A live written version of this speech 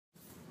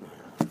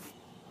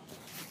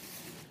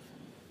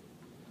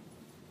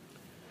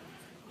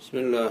بسم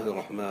الله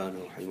الرحمن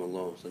الرحيم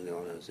اللهم صل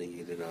على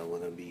سيدنا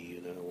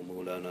ونبينا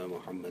ومولانا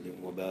محمد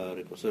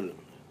وبارك وسلم.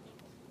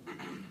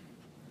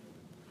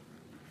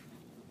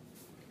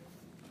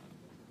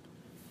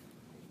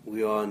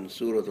 We are on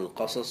Surah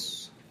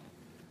Al-Qasas,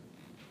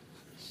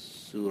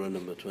 Surah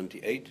number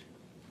 28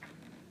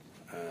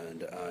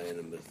 and ayah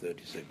number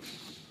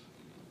 36.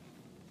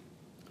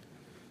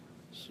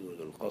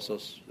 Surah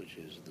Al-Qasas, which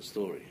is the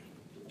story.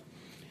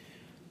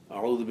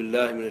 أعوذ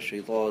بالله من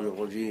الشيطان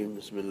الرجيم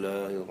بسم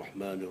الله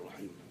الرحمن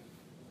الرحيم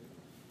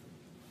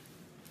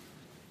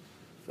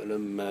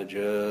فلما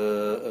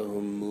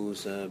جاءهم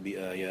موسى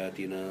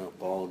بآياتنا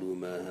قالوا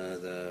ما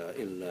هذا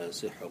إلا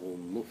سحر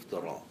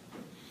مفترى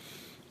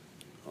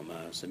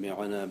وما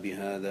سمعنا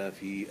بهذا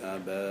في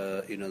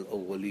آبائنا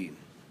الأولين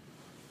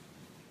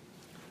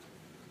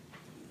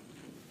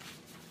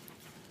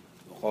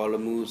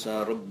قال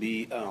موسى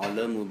ربي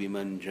أعلم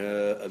بمن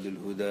جاء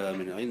بالهدى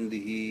من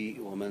عنده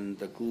ومن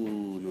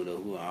تكون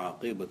له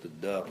عاقبة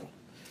الدار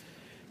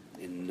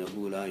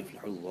إنه لا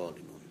يفلح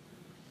الظالمون.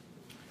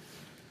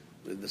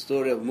 With the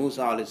story of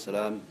Musa alayhi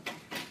salam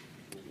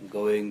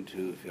going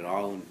to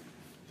Fir'awn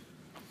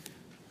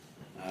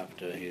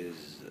after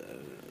his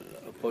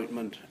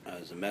appointment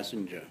as a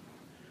messenger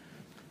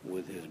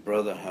with his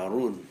brother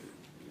Harun,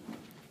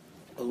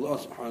 Allah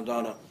subhanahu wa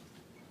ta'ala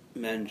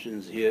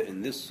mentions here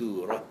in this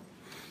surah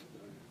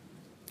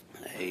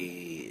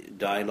a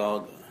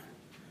dialogue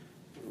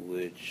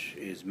which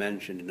is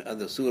mentioned in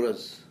other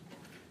surahs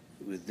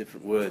with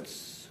different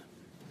words,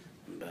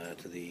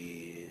 but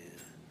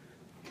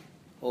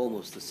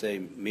almost the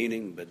same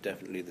meaning, but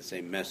definitely the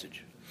same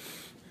message.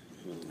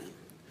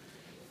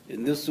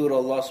 In this surah,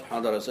 Allah subhanahu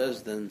wa ta'ala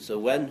says, then so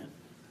when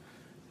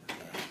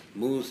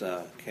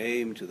Musa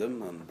came to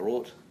them and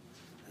brought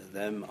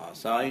them our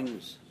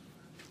signs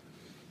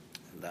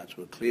that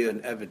were clear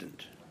and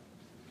evident,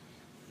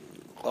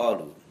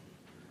 قالوا,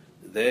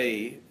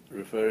 they,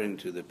 referring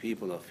to the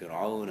people of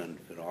Fir'awn and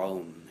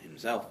Fir'awn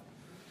himself,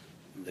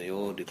 they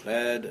all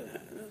declared,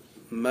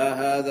 مَا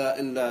هَذَا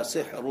إِلَّا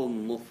سِحْرٌ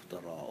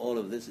مُفْتَرَى. All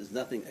of this is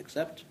nothing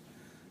except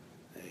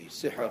a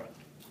sihr.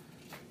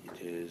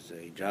 It is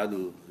a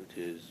jadoo, it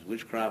is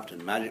witchcraft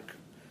and magic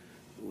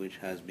which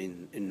has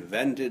been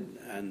invented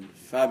and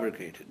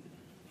fabricated.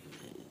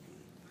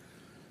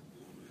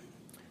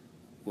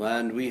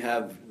 And we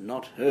have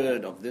not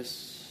heard of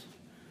this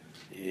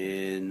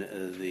in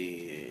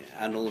the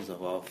annals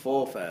of our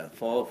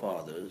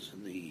forefathers,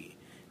 the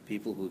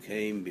people who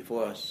came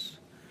before us.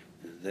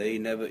 They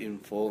never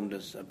informed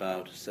us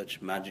about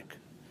such magic,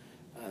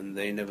 and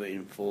they never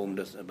informed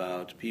us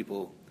about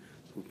people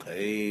who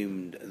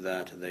claimed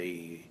that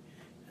they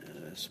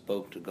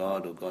spoke to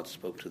God or God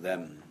spoke to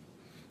them.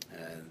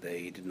 And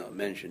they did not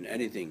mention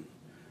anything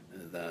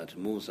that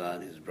Musa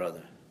and his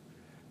brother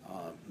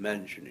are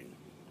mentioning.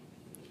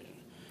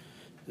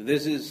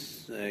 This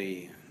is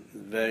a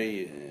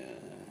very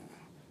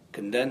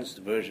condensed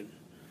version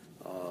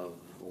of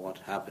what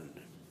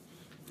happened.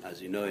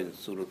 As you know, in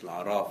Surah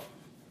Al-Araf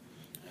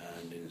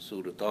and in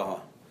Surah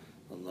Taha,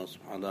 Allah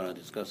subhanahu wa ta'ala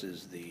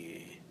discusses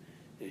the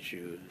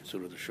issue.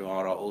 Surah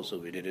Al-Shu'ara also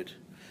we did it,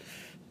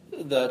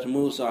 that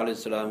Musa alayhi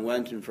salam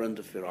went in front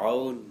of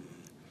Fir'awn,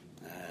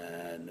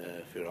 and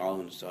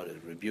Fir'awn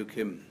started to rebuke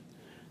him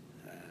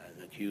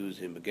and accuse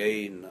him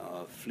again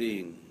of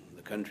fleeing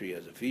the country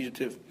as a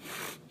fugitive,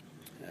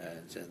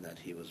 and said that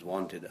he was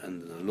wanted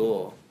under the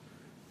law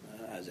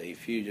as a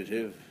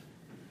fugitive,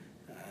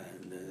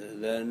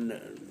 and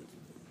then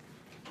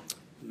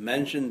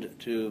mentioned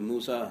to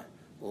Musa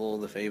all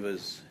the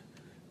favors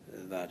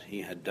that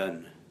he had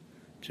done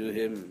to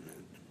him,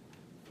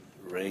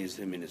 raised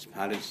him in his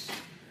palace,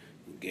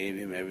 gave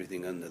him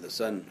everything under the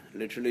sun,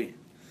 literally,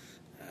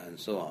 and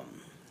so on.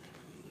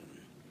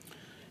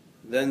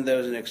 Then there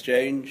was an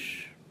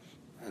exchange,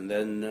 and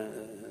then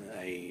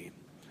a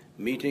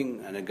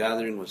meeting and a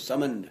gathering was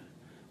summoned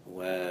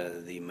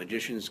where the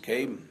magicians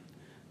came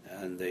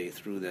and they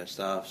threw their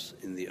staffs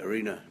in the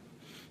arena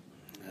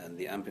and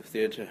the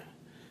amphitheater,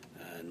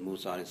 and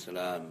Musa alayhi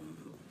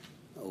salam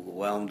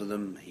overwhelmed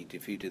them. He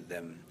defeated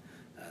them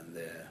and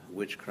their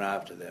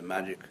witchcraft, their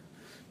magic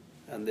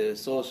and their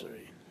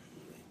sorcery.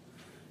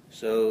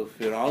 So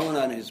Fir'awn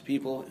and his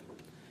people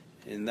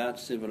in that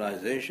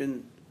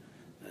civilization,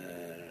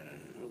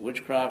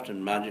 witchcraft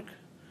and magic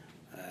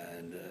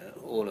and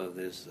all of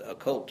this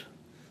occult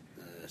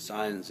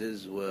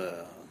sciences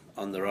were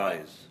on the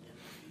rise,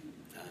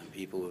 and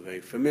people were very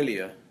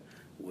familiar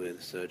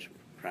with such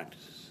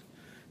practices.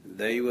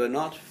 They were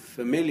not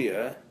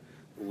familiar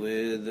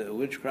with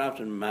witchcraft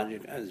and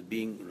magic as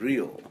being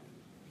real.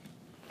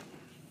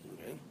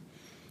 Okay?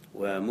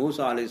 Where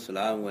Musa alayhi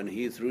salam, when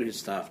he threw his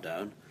staff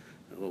down,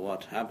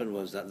 what happened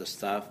was that the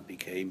staff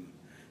became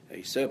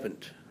a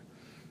serpent,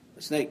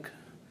 a snake.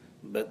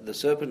 But the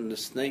serpent and the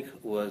snake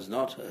was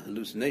not a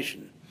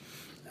hallucination,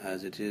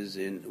 as it is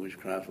in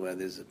witchcraft, where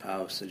there's a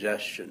power of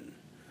suggestion,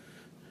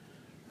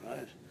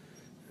 right?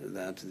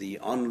 That the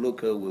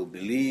onlooker will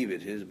believe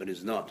it is, but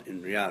is not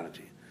in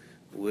reality.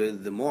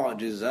 With the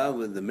mu'jiza,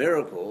 with the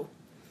miracle,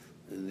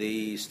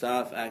 the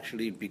staff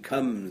actually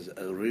becomes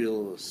a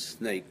real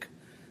snake.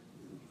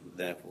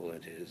 Therefore,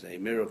 it is a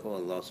miracle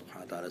of Allah subhanahu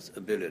wa ta'ala's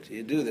ability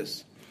to do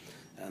this.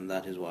 And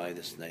that is why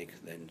the snake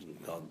then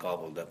got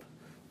gobbled up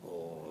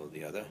all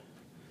the other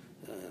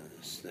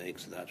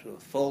snakes that were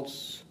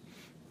false,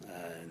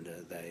 and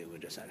they were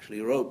just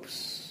actually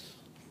ropes.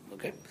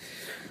 Okay?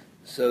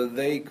 So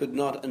they could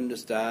not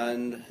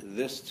understand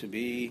this to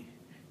be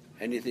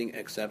anything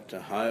except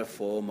a higher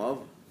form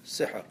of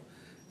sihr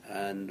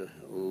and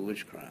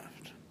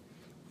witchcraft.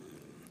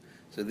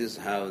 So this is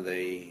how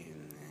they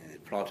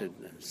plotted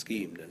and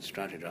schemed and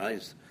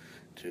strategized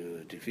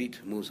to defeat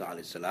Musa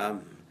alayhi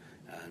salam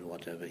and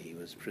whatever he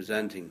was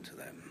presenting to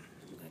them.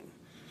 Okay.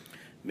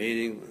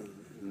 Meaning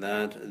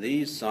that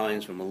these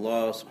signs from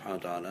Allah subhanahu wa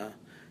ta'ala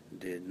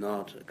did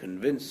not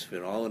convince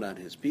Fir'awn and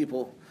his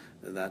people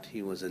that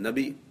he was a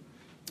Nabi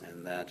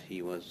and that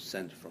he was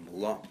sent from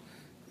Allah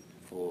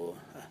for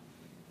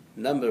a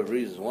number of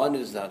reasons. One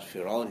is that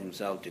Fir'awn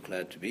himself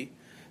declared to be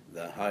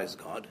the highest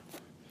God.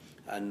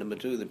 And number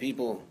two, the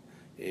people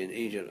in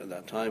Egypt at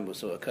that time were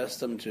so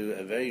accustomed to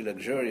a very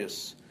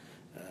luxurious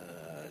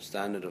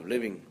standard of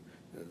living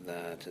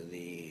that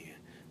the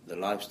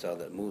lifestyle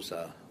that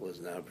Musa was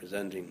now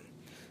presenting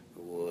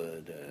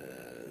would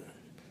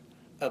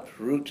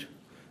uproot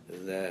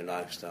their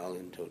lifestyle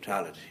in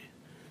totality.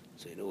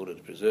 So in order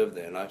to preserve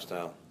their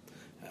lifestyle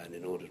and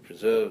in order to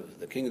preserve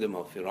the kingdom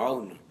of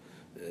Fir'awn,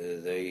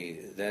 they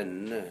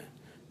then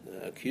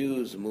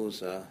accused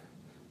Musa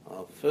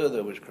of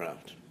further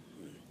witchcraft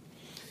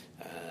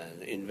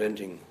and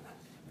inventing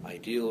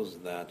ideals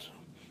that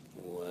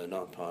were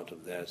not part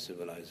of their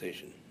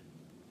civilization.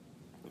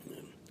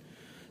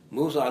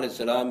 Musa alayhi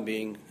salam,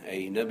 being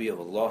a Nabi of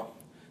Allah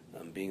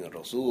and being a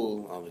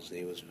Rasul,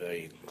 obviously was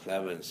very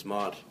clever and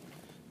smart.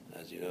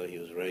 As you know, he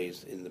was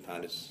raised in the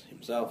palace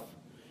himself.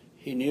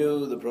 He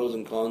knew the pros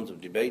and cons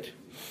of debate,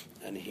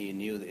 and he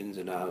knew the ins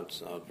and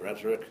outs of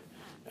rhetoric,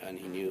 and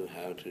he knew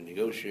how to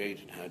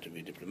negotiate and how to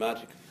be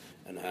diplomatic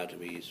and how to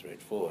be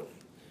straightforward.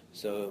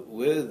 So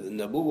with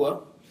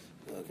Nubuwwah,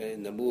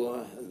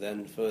 Nubuwwah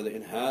then further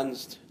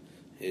enhanced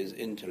his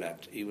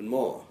intellect even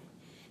more.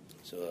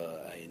 So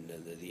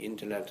the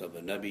intellect of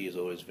a Nabi is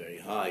always very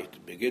high to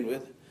begin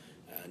with,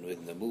 and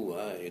with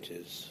Nubuwwah it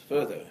is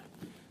further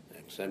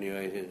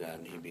accentuated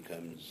and he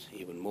becomes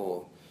even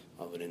more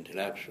of an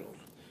intellectual.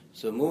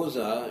 So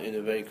Musa, in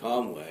a very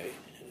calm way,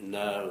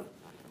 now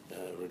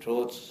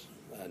retorts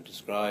and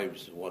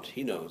describes what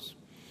he knows.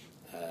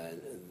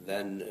 And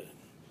then,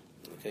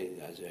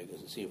 as you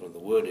can see from the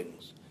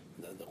wordings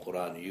that the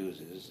Quran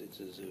uses, it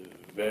is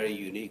a very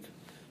unique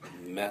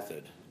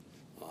method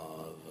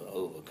of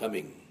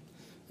overcoming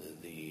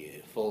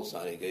the false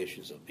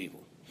allegations of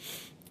people.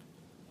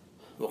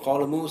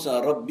 وقال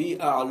موسى ربي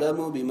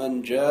أعلم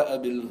بمن جاء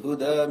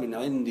بالهدى من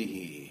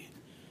عنده.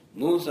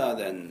 Musa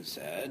then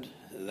said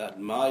that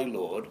my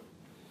Lord,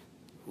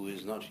 who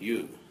is not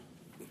you,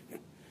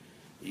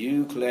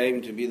 you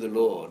claim to be the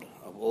Lord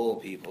of all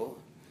people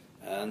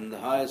and the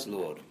highest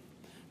Lord.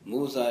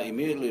 Musa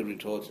immediately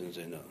retorts and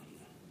says, no.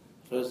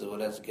 First of all,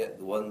 let's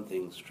get one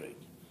thing straight,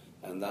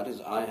 and that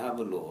is I have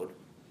a Lord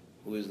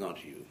who is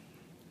not you.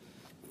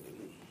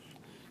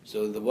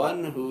 So the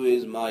one who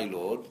is my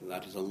Lord,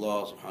 that is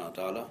Allah subhanahu wa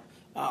ta'ala,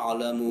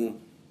 a'lamu,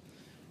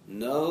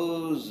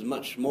 knows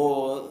much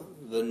more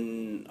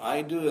than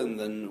I do and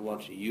than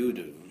what you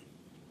do.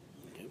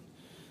 Okay?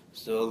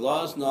 So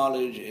Allah's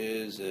knowledge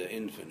is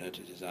infinite,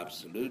 it is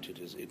absolute, it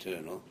is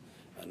eternal,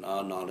 and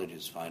our knowledge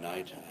is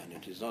finite, and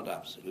it is not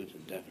absolute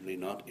and definitely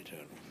not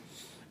eternal.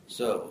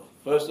 So,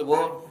 first of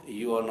all,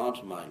 you are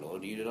not my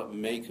Lord, you did not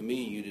make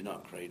me, you did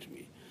not create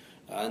me.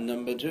 And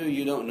number two,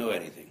 you don't know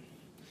anything.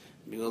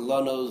 Because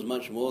Allah knows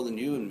much more than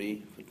you and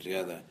me put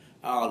together.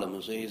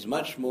 A'lamu, so He is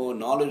much more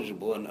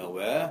knowledgeable and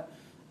aware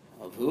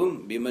of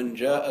whom? بِمَنْ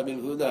جَاءَ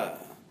بِالْهُدَى,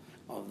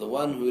 of the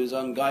one who is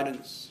on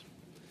guidance.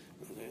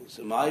 Okay.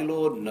 So my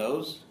Lord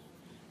knows,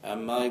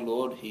 and my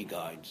Lord He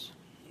guides.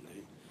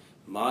 Okay.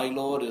 My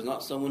Lord is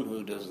not someone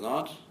who does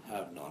not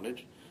have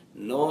knowledge,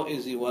 nor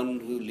is He one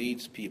who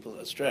leads people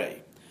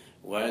astray.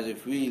 Whereas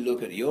if we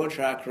look at your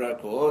track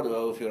record,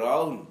 oh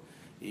Fir'awn,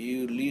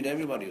 you lead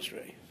everybody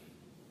astray.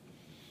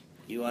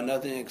 You are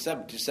nothing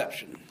except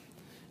deception,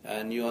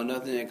 and you are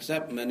nothing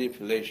except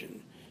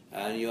manipulation,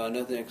 and you are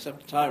nothing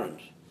except a tyrant.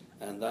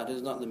 And that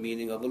is not the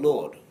meaning of a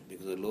Lord,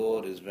 because a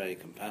Lord is very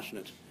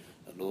compassionate,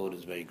 a Lord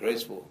is very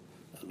graceful,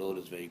 a Lord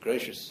is very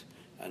gracious,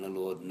 and a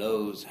Lord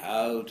knows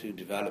how to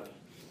develop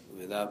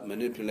without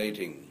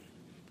manipulating.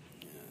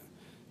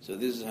 So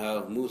this is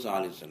how Musa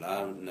alayhi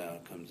salam now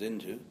comes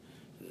into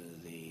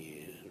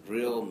the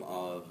realm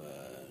of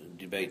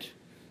debate.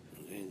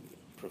 Okay?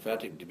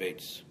 Prophetic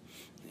debates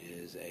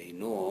is a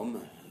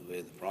norm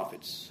with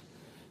prophets.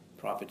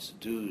 Prophets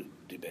do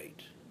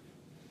debate.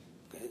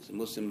 Okay? So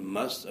Muslim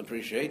must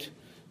appreciate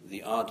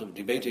the art of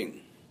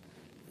debating.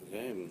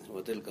 Okay?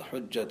 وَتِلْكَ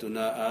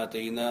حُجَّتُنَا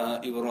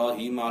آتَيْنَاهَا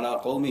إِبْرَاهِيمَ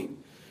عَلَىٰ قَوْمِهِ.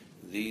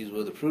 These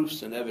were the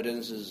proofs and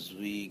evidences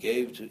we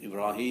gave to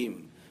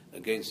Ibrahim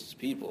against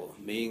people,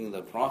 meaning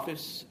the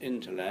Prophet's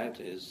intellect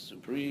is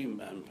supreme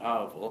and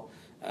powerful,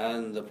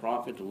 and the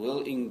Prophet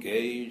will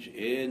engage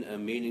in a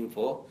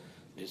meaningful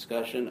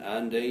discussion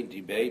and a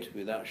debate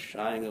without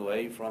shying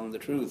away from the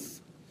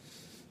truth.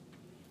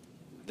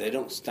 They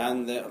don't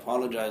stand there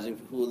apologizing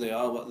for who they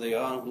are, what they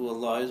are, who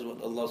Allah is,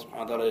 what Allah subhanahu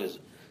wa ta'ala is.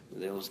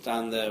 They will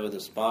stand there with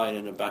a spine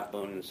and a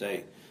backbone and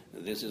say,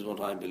 this is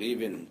what I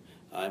believe in.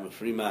 I am a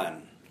free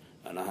man,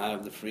 and I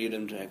have the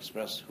freedom to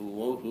express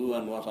who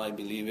and what I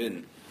believe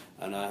in,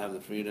 and I have the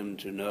freedom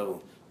to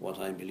know what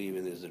I believe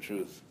in is the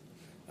truth,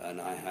 and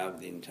I have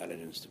the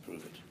intelligence to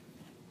prove it.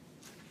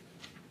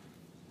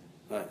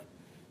 Right.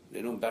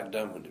 They don't back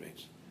down from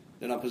debates.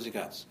 They're not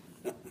pussycats.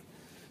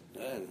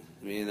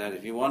 Meaning that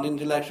if you want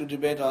intellectual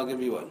debate, I'll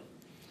give you one.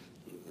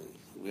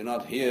 We're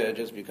not here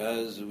just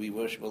because we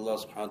worship Allah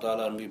subhanahu wa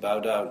ta'ala and we bow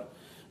down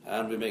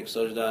and we make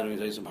sajda and we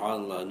say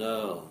subhanallah.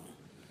 No.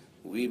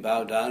 We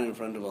bow down in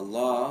front of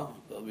Allah,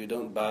 but we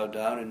don't bow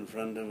down in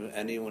front of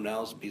anyone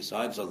else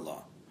besides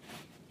Allah.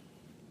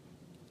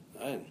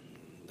 Right?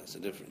 That's the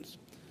difference.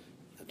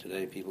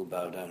 Today people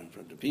bow down in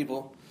front of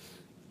people,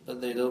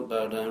 but they don't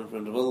bow down in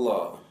front of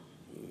Allah.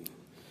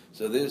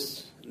 So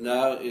this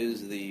now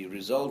is the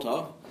result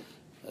of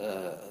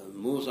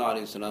Musa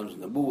alayhi salam's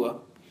Nubuwwah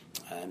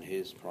and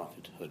his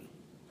prophethood.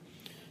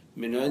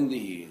 Min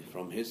indihi,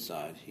 from his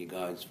side, he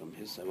guides from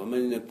his side.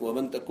 وَمَنْ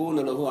تَكُونَ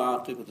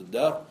لَهُ عَاقِبَةُ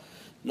الدَّارِ.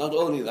 Not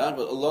only that,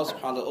 but Allah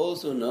subhanahu wa ta'ala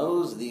also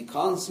knows the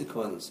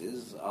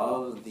consequences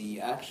of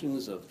the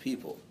actions of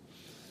people.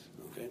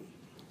 Okay?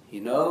 He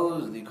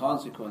knows the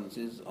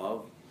consequences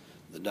of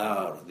the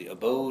dar, the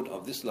abode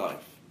of this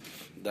life.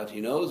 That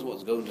he knows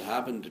what's going to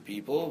happen to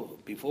people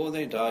before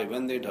they die,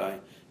 when they die,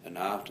 and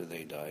after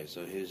they die.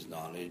 So his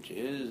knowledge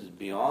is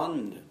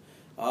beyond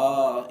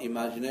our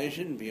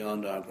imagination,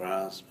 beyond our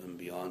grasp, and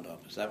beyond our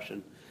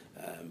perception,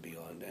 and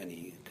beyond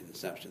any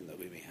conception that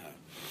we may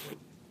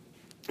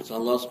have. So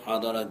Allah subhanahu wa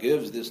ta'ala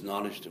gives this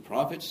knowledge to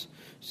prophets.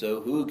 So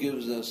who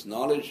gives us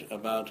knowledge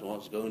about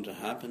what's going to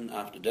happen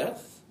after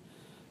death?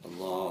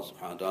 Allah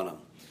subhanahu wa ta'ala.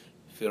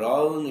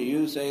 Fir'awn,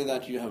 you say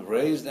that you have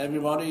raised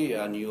everybody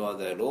and you are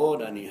their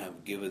Lord and you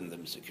have given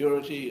them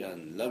security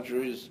and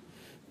luxuries,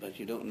 but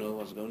you don't know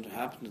what's going to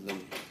happen to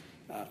them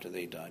after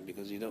they die,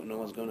 because you don't know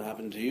what's going to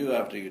happen to you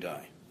after you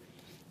die.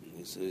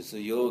 So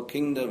your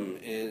kingdom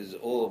is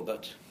all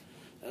but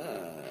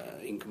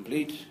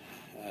incomplete,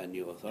 and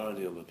your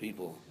authority over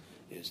people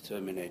is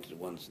terminated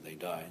once they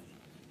die,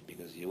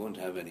 because you won't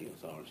have any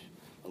authority.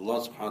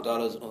 Allah subhanahu wa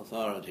ta'ala's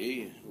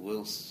authority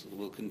will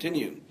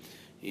continue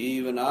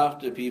even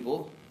after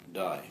people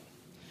die.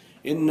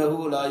 إِنَّهُ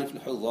لَا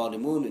يُفْلِحُ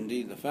الظَّالِمُونَ.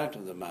 Indeed, the fact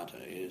of the matter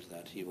is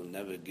that He will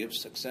never give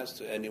success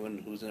to anyone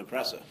who's an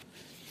oppressor.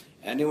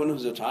 Anyone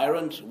who's a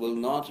tyrant will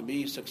not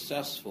be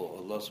successful.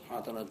 Allah subhanahu wa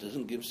ta'ala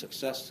doesn't give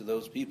success to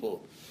those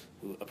people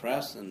who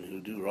oppress and who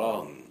do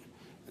wrong.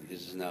 And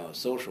this is now a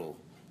social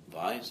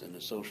vice and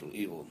a social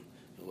evil,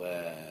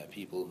 where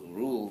people who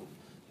rule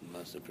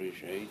must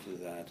appreciate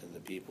that the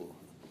people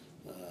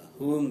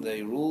whom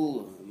they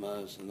rule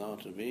must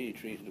not be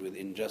treated with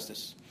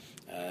injustice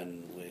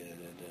and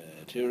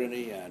with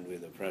tyranny and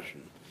with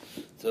oppression.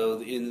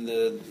 So in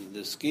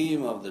the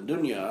scheme of the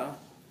dunya,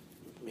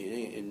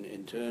 meaning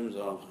in terms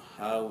of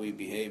how we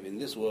behave in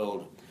this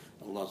world,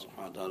 Allah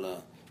subhanahu wa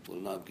ta'ala will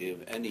not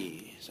give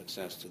any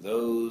success to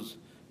those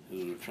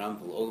who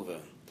trample over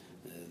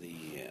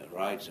the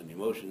rights and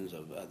emotions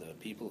of other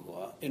people who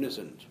are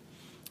innocent.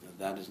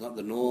 That is not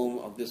the norm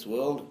of this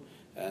world,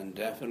 and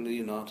definitely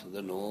not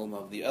the norm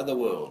of the other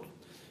world.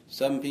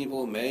 Some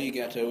people may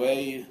get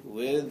away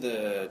with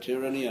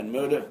tyranny and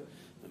murder,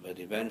 but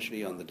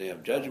eventually on the Day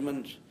of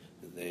Judgment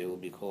they will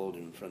be called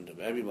in front of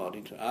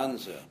everybody to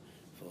answer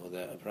for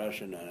their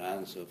oppression and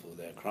answer for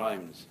their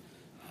crimes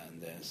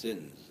and their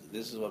sins.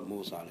 This is what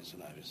Musa alayhi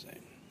salam is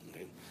saying.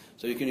 Okay?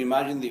 So you can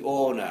imagine the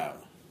awe now.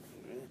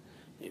 Okay?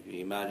 If you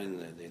imagine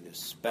the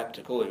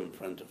spectacle in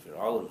front of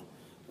Fir'awn,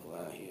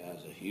 where he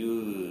has a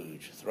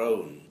huge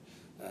throne,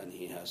 and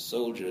he has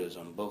soldiers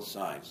on both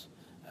sides,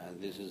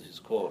 and this is his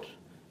court,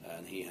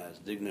 and he has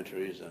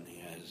dignitaries, and he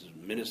has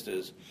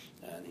ministers,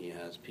 and he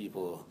has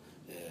people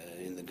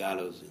in the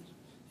gallows,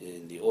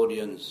 in the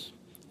audience,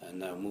 and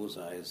now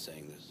Musa is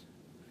saying this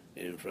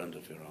in front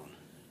of Fir'awn.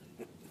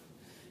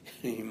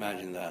 Can you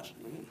imagine that?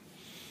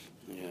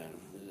 Yeah,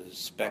 it's a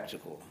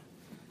spectacle.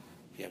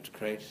 You have to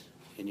create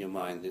in your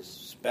mind this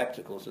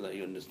spectacle so that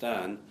you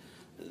understand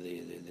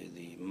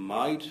the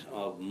might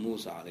of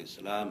Musa alayhi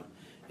salam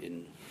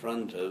in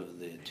front of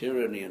the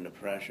tyranny and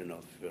oppression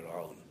of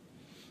Fir'awn.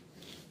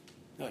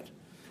 Right.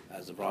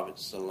 As the Prophet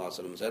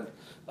ﷺ said,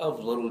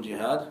 أفضل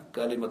الجهاد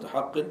كلمة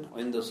حق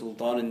عند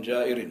سلطان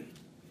جائر.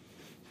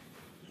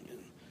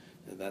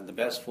 That the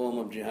best form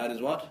of jihad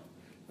is what?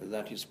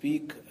 That you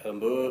speak a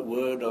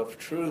word of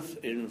truth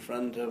in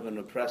front of an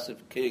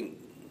oppressive king.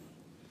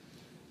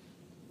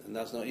 And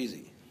that's not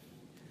easy.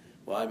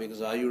 Why?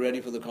 Because are you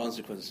ready for the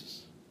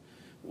consequences?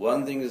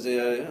 One thing is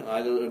say,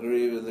 I don't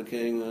agree with the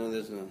king,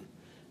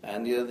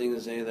 and the other thing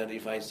is say that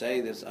if I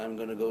say this, I'm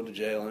going to go to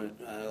jail and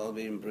I'll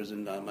be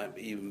imprisoned, I might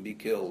even be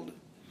killed.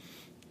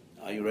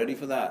 Are you ready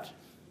for that?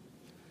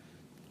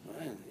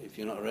 Right. If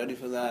you're not ready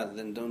for that,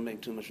 then don't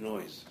make too much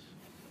noise.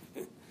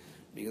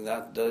 Because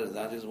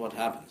that is what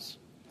happens.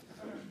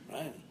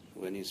 Right?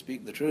 When you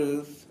speak the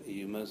truth,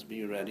 you must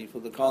be ready for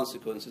the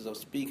consequences of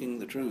speaking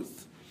the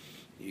truth.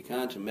 You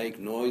can't make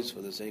noise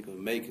for the sake of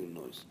making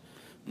noise.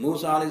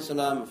 Musa alayhi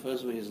salam,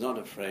 first of all, he's not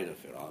afraid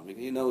of Fir'awn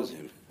because he knows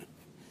him.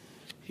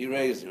 He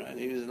raised him, right?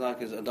 He was like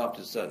his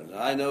adopted son.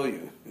 I know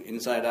you,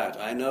 inside out.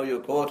 I know your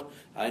court,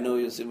 I know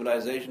your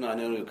civilization, I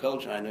know your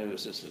culture, I know your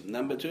system.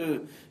 Number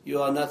two,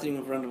 you are nothing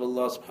in front of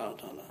Allah subhanahu wa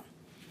ta'ala.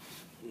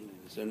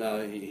 So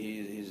now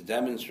he's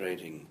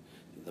demonstrating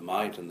the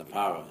might and the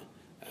power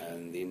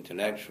and the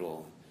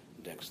intellectual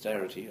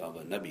dexterity of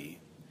a Nabi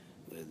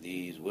with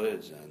these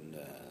words. And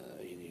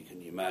you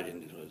can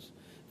imagine it was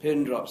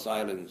pin drop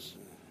silence.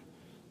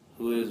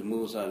 Who is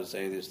Musa to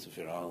say this to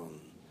Fir'awn,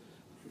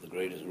 the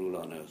greatest ruler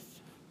on earth?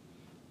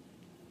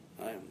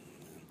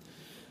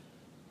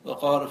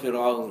 وقال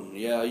فرعون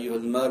يا أيها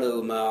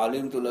الملأ ما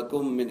علمت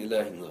لكم من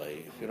إله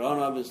غيري. Fir'aun,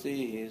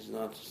 obviously, he's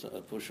not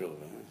a pushover.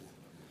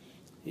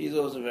 He's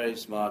also very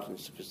smart and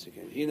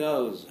sophisticated. He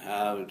knows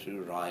how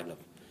to rile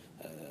up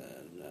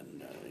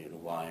and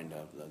wind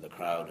up the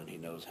crowd, and he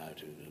knows how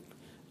to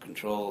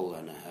control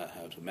and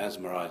how to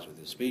mesmerize with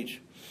his speech,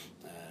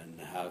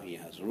 and how he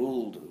has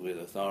ruled with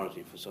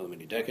authority for so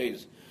many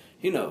decades.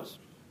 He knows.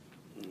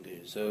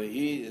 Okay, so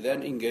he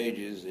then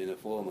engages in a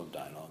form of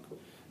dialogue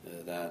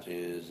that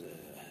is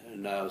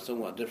now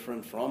somewhat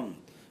different from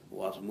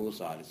what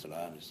Musa alayhi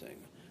salam is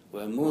saying.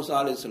 When Musa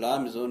alayhi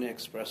salam is only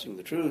expressing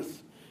the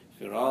truth,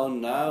 Fir'aun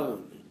now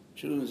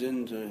tunes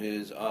into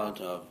his art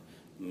of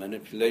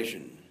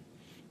manipulation,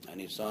 and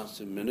he starts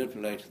to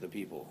manipulate the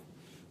people.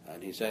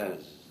 And he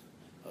says,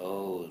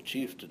 "Oh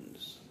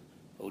chieftains,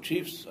 oh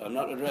chiefs, I'm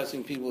not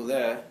addressing people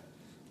there,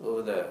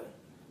 over there.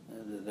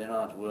 They're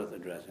not worth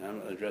addressing.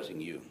 I'm addressing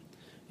you.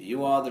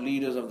 You are the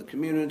leaders of the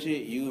community.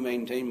 You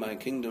maintain my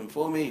kingdom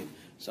for me.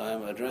 So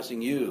I'm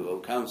addressing you, O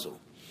council,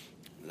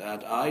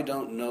 that I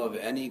don't know of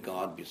any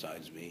God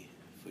besides me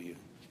for you.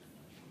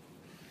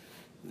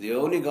 The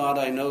only God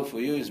I know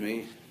for you is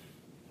me.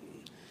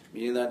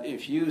 Meaning that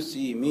if you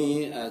see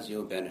me as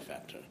your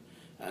benefactor,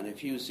 and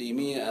if you see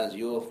me as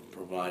your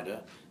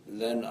provider,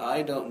 then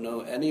I don't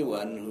know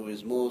anyone who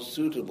is more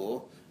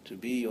suitable to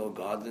be your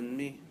God than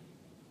me."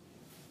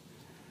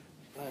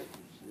 Right.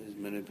 He's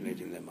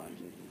manipulating their mind.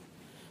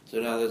 So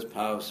now there's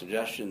power of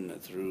suggestion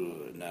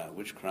through now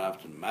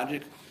witchcraft and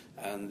magic,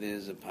 and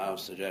there's a power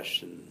of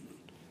suggestion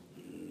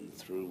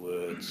through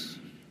words,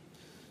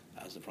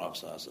 as the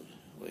Prophet said,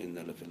 وَإِنَّ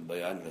لَفِي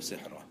الْبَيَانِ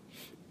لَسِحْرًا.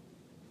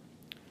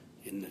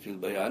 إِنَّ فِي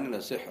الْبَيَانِ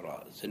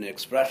لَسِحْرًا. It's an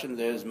expression,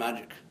 there's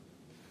magic.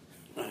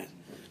 Right.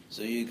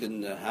 So you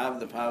can have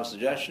the power of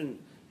suggestion,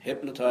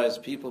 hypnotize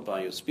people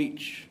by your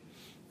speech,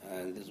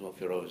 and this is what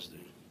Fir'aun is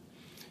doing.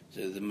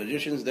 So the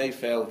magicians, they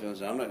fail. Fir'aun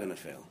says, I'm not going to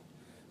fail.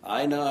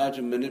 I know how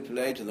to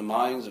manipulate the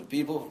minds of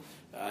people.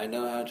 I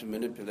know how to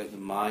manipulate the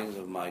minds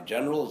of my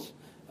generals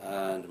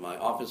and my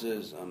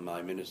officers and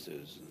my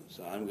ministers.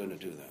 So I'm going to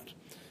do that.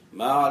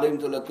 مَا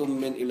عَلِمْتُ لَكُم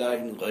مِّنْ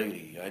إِلَٰهٍ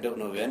غَيْرِي. I don't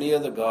know of any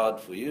other God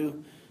for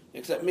you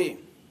except me.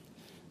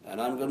 And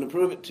I'm going to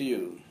prove it to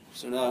you.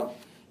 So now,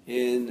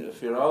 in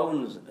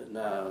Fir'aun's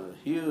now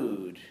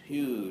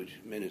huge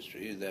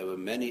ministry, there were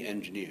many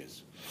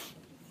engineers.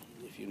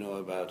 If you know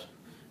about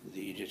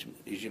the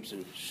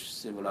Egyptian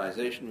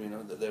civilization, we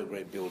know that they were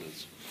great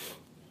builders,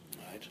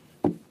 right?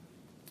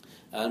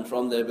 And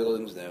from their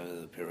buildings there were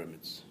the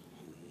pyramids.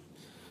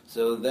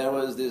 So there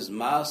was this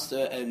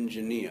master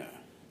engineer,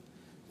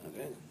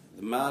 okay,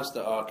 the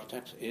master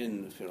architect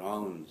in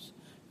Fir'aun's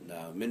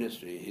now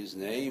ministry. His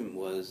name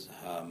was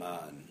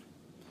Haman,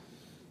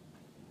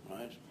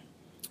 right?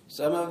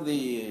 Some of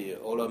the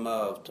ulama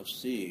of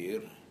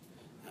tafsir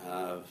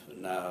have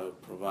now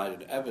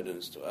provided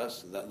evidence to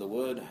us that the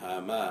word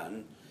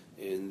Haman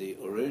in the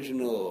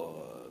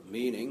original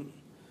meaning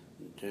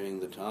during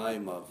the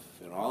time of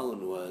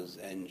Fir'aun was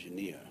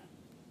engineer.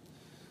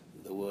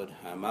 The word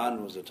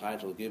Haman was a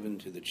title given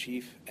to the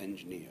chief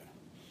engineer.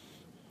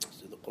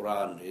 So the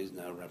Quran is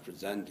now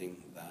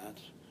representing that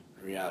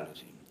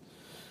reality.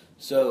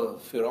 So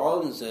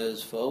Fir'aun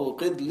says,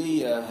 فَأَوْقِدْ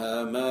لِي يَا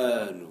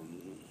هَامَانُ.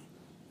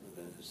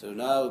 So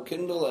now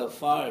kindle a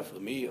fire for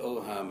me,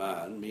 O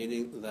Haman,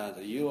 meaning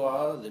that you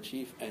are the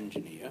chief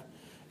engineer,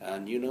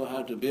 and you know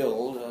how to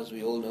build. As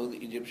we all know, the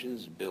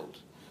Egyptians built,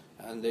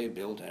 and they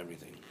built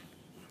everything.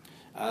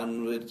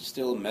 And we're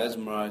still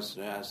mesmerized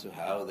as to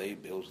how they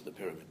built the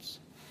pyramids.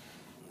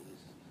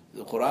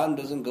 The Quran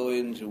doesn't go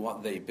into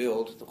what they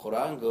built. The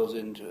Quran goes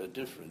into a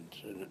different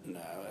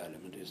now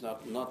element. It's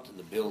not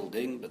the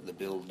building, but the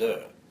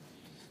builder.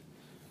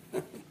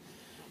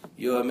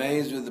 You're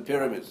amazed with the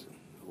pyramids.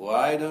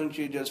 Why don't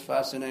you just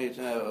fascinate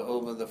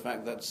over the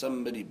fact that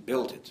somebody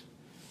built it?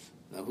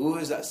 Now, who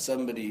is that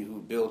somebody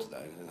who built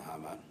that?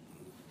 Haman.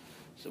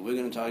 So we're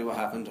going to tell you what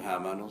happened to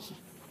Haman also.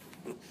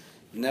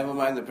 Never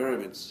mind the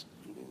pyramids.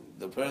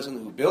 The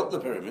person who built the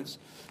pyramids,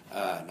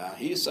 now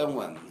he's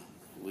someone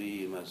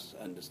we must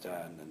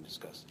understand and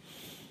discuss.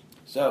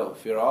 So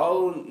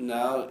Fir'aun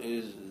now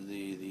is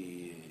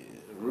the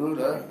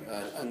ruler,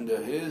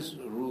 under his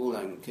rule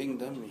and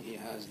kingdom, he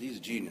has these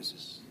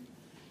geniuses.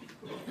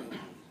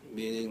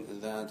 Meaning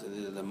that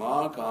the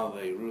mark of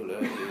a ruler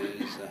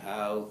is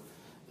how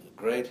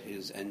great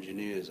his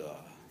engineers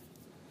are.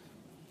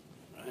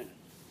 Right?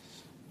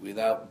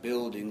 Without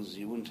buildings,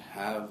 you wouldn't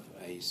have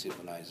a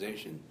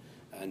civilization,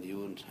 and you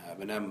wouldn't have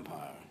an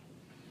empire.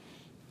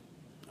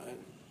 Right?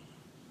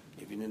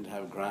 If you didn't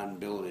have grand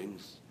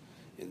buildings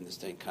in the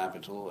state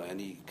capital,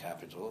 any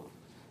capital,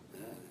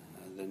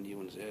 then you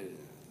wouldn't say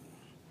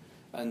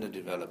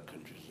underdeveloped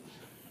countries.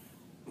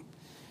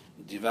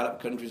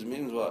 Developed countries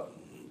means what?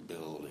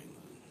 Buildings,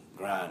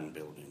 grand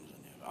buildings,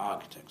 and you have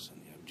architects,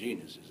 and you have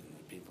geniuses, and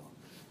the people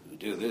who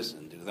do this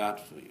and do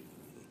that for you.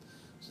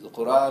 So the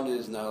Quran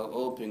is now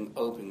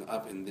opening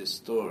up in this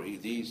story,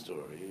 the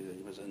story.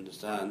 You must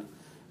understand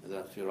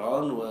that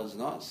Fir'awn was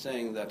not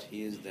saying that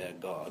he is their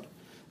God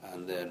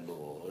and their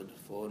Lord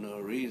for no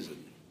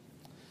reason.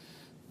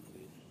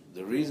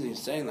 The reason he's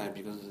saying that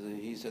because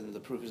he said that the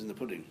proof is in the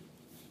pudding.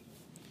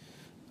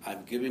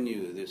 I've given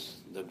you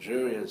this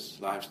luxurious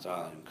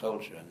lifestyle and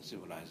culture and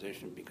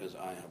civilization because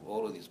I have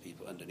all of these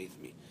people underneath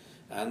me,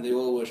 and they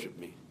all worship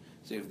me.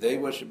 So if they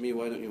worship me,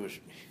 why don't you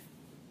worship me?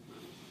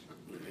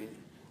 Okay.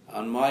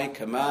 On my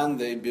command,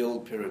 they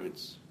build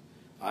pyramids.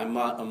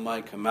 On my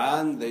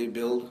command, they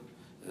build,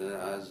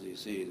 as you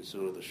see in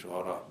Surah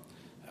Surah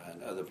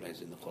and other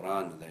places in the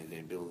Quran, they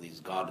build these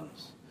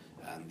gardens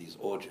and these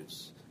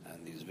orchards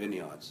and these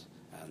vineyards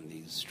and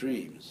these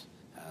streams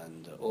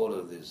and all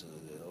of these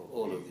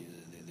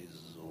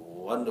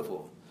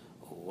wonderful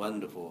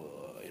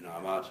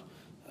inamat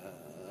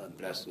and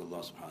blessing Allah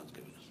subhanahu wa ta'ala has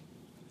given us.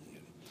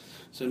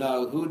 So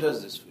now, who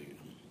does this for you?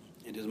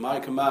 It is my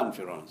command,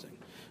 Fir'aun saying.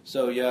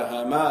 So, Ya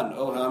Haman,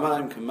 O Haman,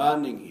 I'm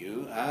commanding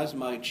you as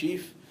my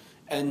chief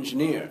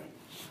engineer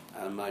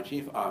and my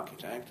chief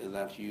architect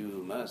that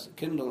you must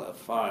kindle a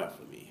fire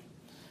for me,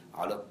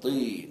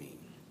 al-tini,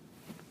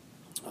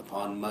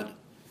 upon mud,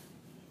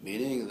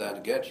 meaning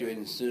that get your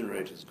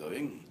incinerators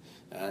going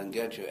and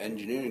get your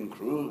engineering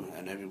crew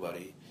and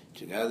everybody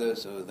together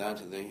so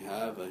that they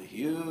have a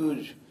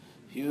huge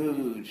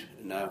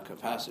now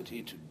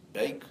capacity to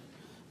bake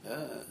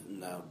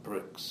now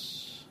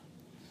bricks.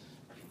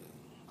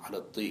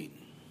 Al-tin.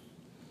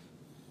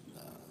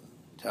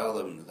 Tell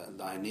them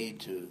that I need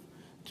to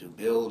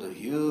build a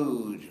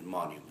huge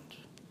monument,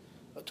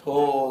 a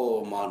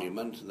tall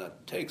monument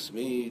that takes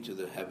me to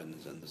the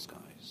heavens and the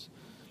skies.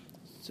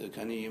 So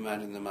can you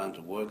imagine the amount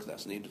of work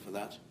that's needed for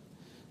that?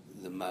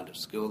 The amount of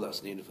skill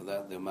that's needed for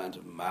that, the amount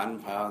of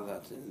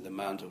manpower, the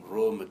amount of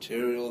raw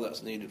material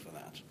that's needed for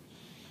that.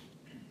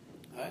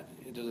 Right?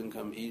 It doesn't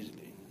come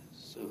easily.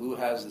 So who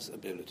has this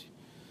ability?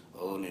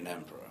 Only an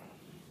emperor.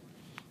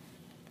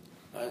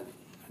 Right?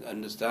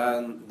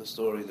 Understand the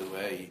story the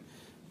way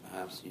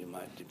perhaps you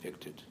might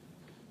depict it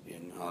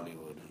in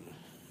Hollywood.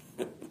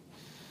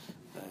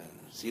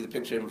 See the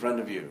picture in front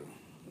of you.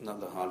 Not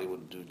that Hollywood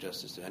would do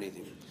justice to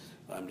anything.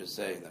 I'm just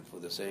saying that for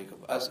the sake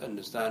of us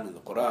understanding the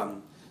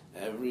Quran,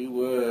 every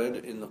word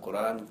in the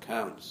Quran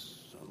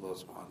counts. Allah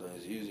subhanahu wa ta'ala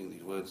is using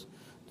these words.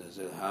 They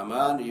say,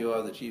 Haman, you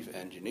are the chief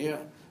engineer,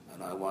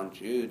 and I want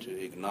you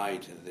to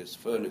ignite this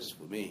furnace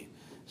for me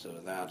so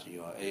that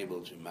you are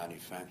able to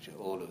manufacture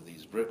all of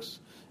these bricks.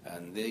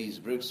 And these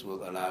bricks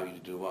will allow you to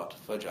do what?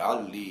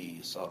 فَاجْعَلْ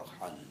لِي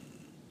صَرْحًا.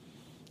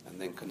 And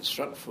then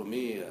construct for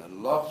me a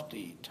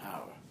lofty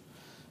tower,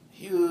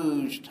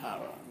 huge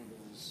tower.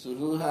 So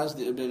who has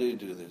the ability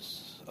to do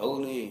this?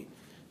 Only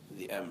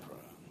the emperor.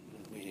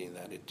 Meaning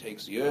that it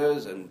takes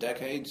years and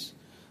decades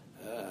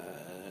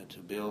to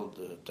build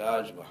the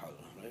Taj Mahal,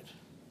 right?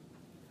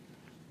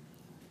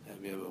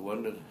 Have you ever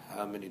wondered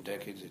how many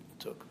decades it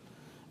took,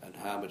 and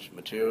how much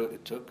material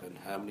it took, and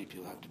how many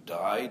people had to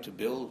die to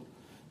build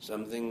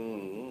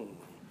something,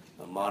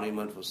 a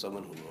monument for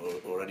someone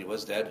who already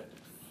was dead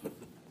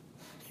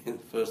in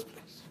the first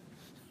place,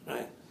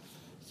 right?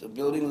 So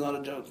building is not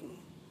a joke.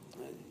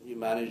 Right? You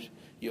manage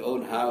your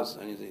own house,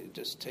 and it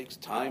just takes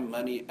time,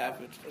 money,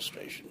 effort,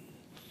 frustration.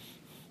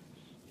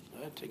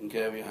 Right? Taking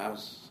care of your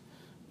house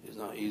is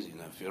not easy.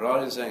 Now,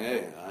 Fir'awn is saying,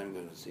 hey, I'm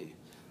going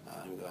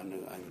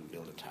to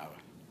build a tower.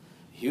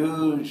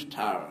 Huge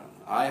tower.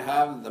 I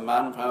have the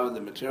manpower,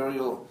 the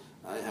material,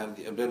 I have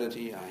the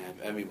ability, I have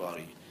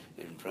everybody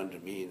in front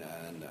of me,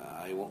 and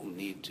I won't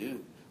need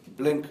to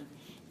blink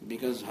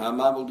because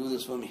Haman will do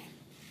this for me.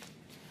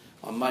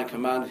 On my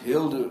command,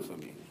 he'll do it for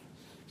me.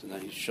 So now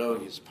he's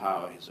showing his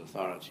power, his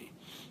authority,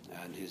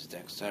 and his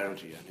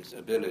dexterity and his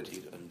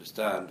ability to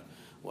understand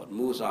what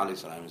Musa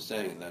a.s. is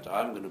saying, that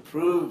I'm going to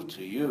prove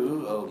to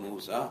you, O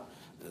Musa,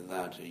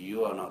 that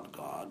you are not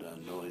God,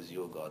 and nor is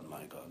your God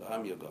my God.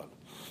 I'm your God.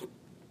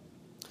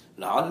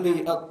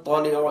 لَعَلِّي أَطَّلِعُ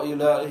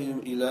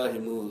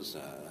إِلَهِ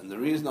مُوسَى. And the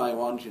reason I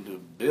want you to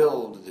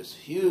build this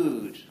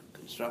huge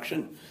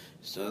construction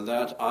so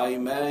that I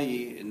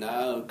may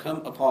now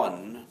come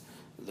upon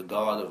the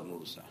God of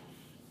Musa.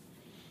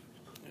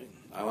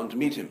 I want to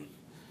meet him.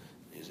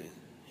 You see,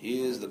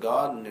 he is the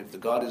God, and if the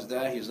God is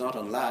there, he's not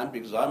on land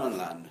because I'm on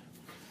land.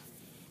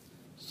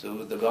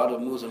 So the God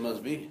of Musa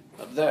must be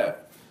up there.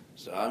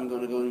 So I'm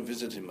going to go and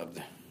visit him up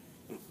there.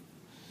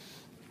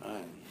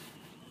 Right.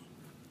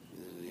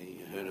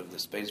 You heard of the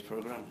space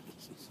program?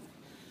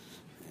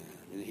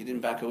 He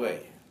didn't back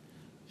away.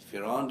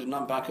 Fir'awn did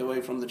not back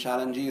away from the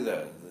challenge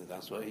either.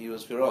 That's why he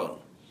was Fir'awn.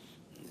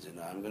 He said,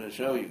 I'm going to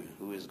show you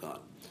who is God.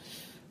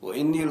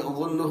 وَإِنِّي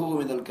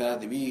لَأُظُنُّهُ مِنَ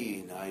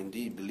الْكَاذِبِينَ I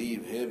indeed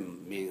believe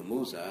him, meaning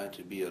Musa,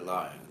 to be a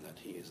liar, that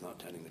he is not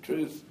telling the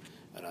truth,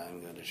 and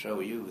I'm going to show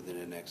you within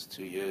the next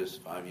 2 years,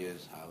 5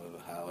 years,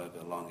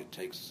 however long it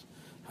takes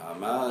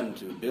Haman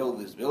to build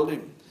this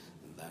building,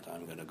 that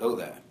I'm going to go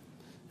there,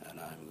 and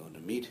I'm going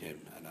to meet him,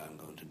 and I'm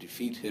going to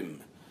defeat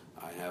him.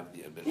 I have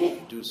the ability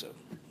to do so.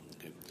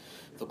 Okay.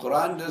 The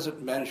Quran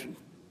doesn't mention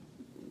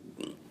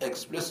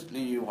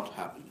explicitly what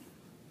happened.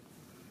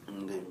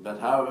 But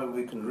however,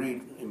 we can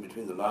read in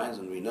between the lines,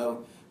 and we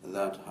know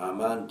that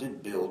Haman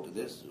did build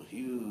this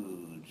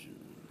huge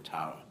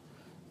tower,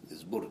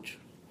 this burj,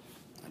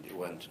 and it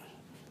went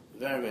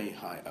very, very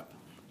high up.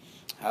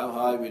 How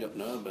high, we don't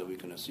know, but we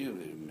can assume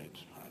that it made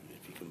high.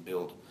 If you can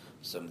build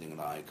something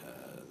like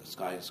the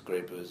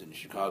skyscrapers in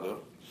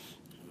Chicago,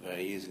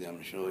 very easily,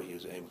 I'm sure he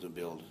was able to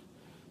build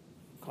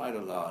quite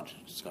a large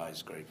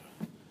skyscraper,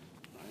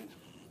 right,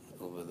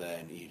 over there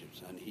in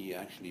Egypt. And he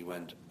actually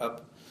went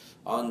up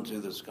onto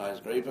the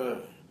skyscraper.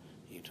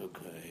 He took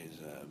his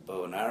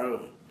bow and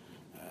arrow,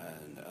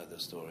 and other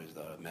stories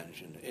that are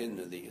mentioned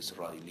in the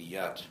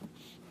Israeliyat,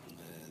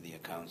 the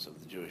accounts of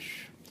the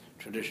Jewish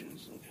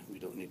traditions. We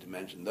don't need to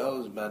mention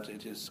those, but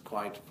it is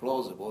quite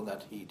plausible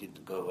that he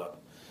did go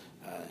up.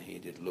 He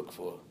did look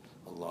for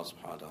Allah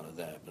subhanahu wa ta'ala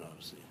there, but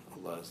obviously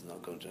Allah is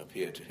not going to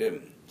appear to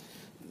him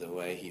the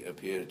way he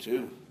appeared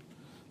to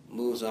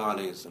Musa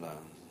alayhi salam.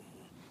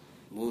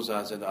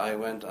 Musa said, I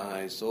went and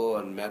I saw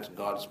and met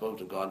God, spoke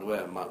to God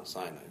where? Mount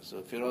Sinai.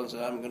 So Fir'aun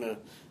said, I'm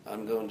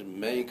going to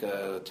make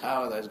a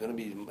tower that is going to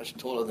be much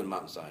taller than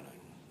Mount Sinai.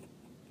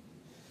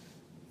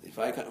 If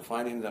I can't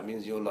find him, that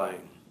means you're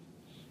lying.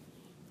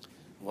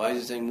 Why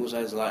is he saying Musa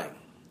is lying?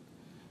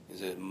 He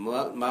said,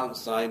 Mount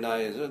Sinai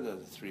is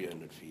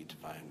 300 feet,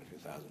 500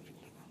 feet, 1,000 feet,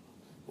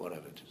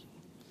 whatever it is.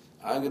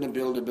 I'm going to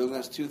build a building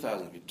that's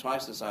 2,000 feet,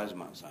 twice the size of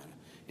Mount Sinai.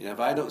 If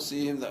I don't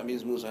see him, that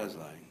means Musa is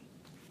lying.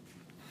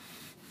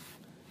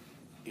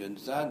 You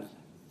understand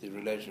the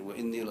relation?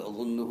 وَإِنِّي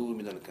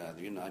لَأَظُنُّهُ مِنَ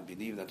الْكَاذِبِينَ I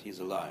believe that he's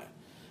a liar.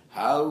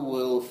 How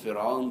will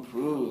Fir'aun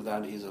prove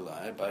that he's a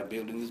liar? By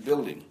building this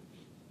building.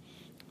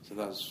 So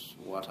that's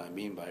what I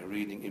mean by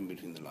reading in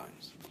between the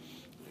lines.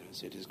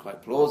 Yes, it is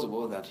quite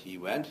plausible that he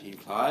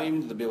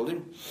climbed the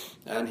building,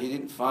 and he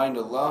didn't find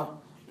Allah,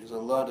 because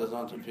Allah does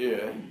not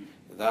appear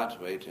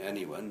that way to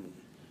anyone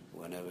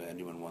whenever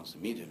anyone wants to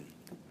meet him.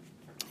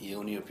 He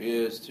only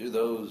appears to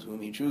those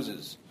whom he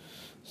chooses.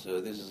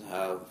 So this is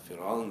how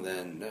Fir'aun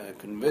then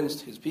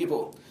convinced his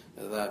people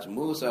that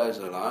Musa is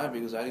a liar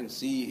because I didn't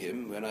see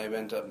him when I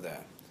went up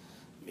there,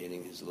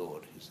 meaning his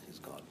Lord, his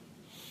God.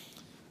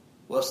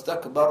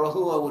 وَاسْتَكْبَرَ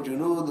هُوَ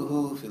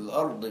وَجُنُودُهُ فِي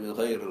الْأَرْضِ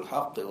بِغَيْرِ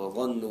الْحَقِّ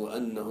وَظَنُّوا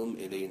أَنَّهُمْ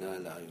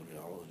إِلَيْنَا لَا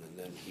يُرْجَعُونَ And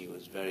then he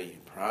was very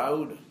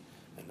proud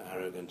and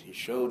arrogant. He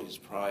showed his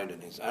pride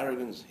and his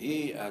arrogance,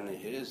 he and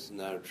his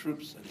now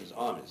troops and his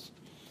armies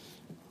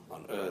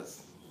on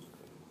earth.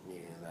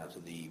 That's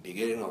the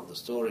beginning of the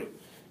story.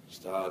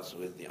 Starts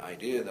with the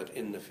idea that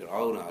in the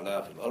Fir'awn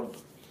ala fil ard,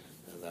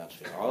 that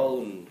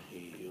Fir'aun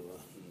he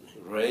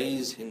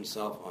raised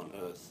himself on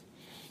earth,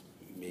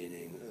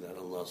 meaning that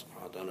Allah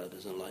subhanahu wa ta'ala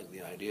doesn't like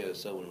the idea of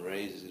someone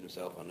raises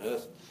himself on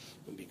earth,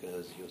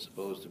 because you're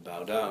supposed to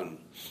bow down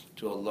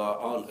to Allah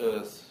on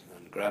earth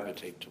and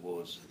gravitate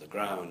towards the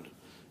ground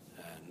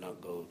and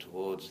not go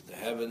towards the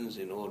heavens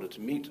in order to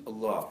meet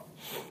Allah.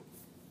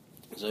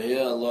 So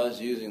here Allah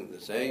is using the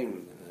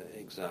same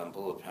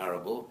example, a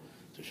parable,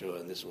 to show,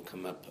 and this will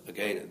come up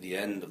again at the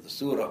end of the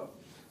surah,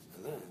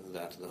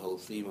 that the whole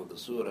theme of the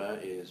surah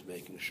is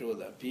making sure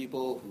that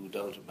people who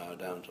don't bow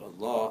down to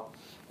Allah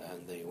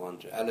and they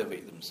want to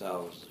elevate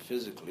themselves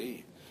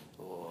physically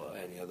or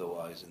any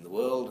otherwise in the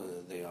world,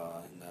 they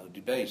are now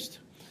debased.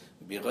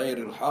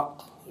 بِغَيْرِ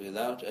الْحَقِّ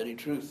without any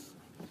truth,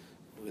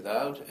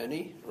 without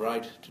any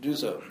right to do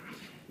so.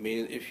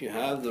 Meaning if you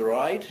have the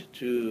right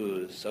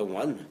to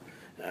someone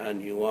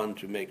and you want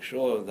to make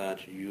sure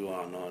that you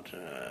are not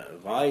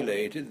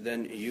violated,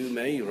 then you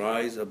may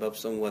rise above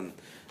someone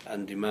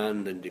and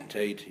demand and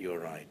dictate your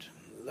right.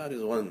 That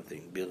is one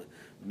thing.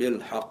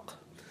 Bil-haq,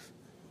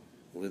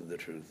 with the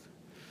truth.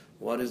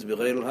 What is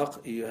bighayr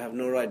al-haq? You have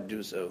no right to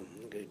do so.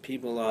 Okay?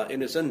 People are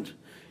innocent,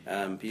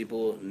 and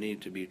people need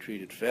to be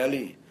treated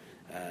fairly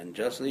and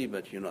justly,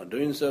 but you're not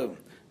doing so.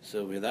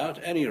 So without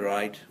any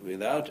right,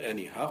 without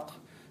any haq,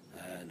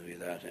 and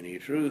without any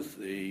truth,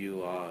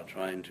 you are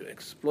trying to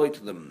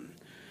exploit them.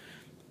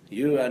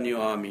 You and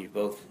your army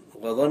both.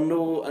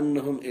 وَظَنُّوا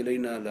أَنَّهُمْ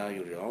إِلَيْنَا لَا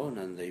يُرْجَعُونَ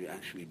And they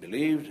actually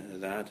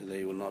believed that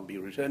they will not be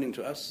returning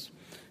to us,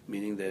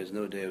 meaning there is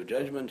no day of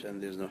judgment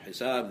and there is no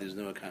hisab, there is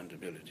no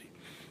accountability.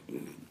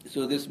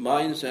 So this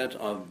mindset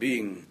of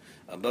being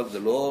above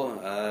the law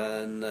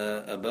and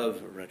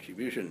above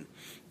retribution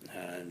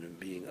and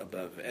being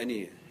above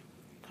any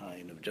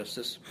kind of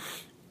justice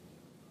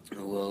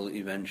will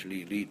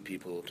eventually lead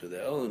people to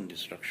their own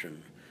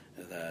destruction,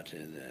 that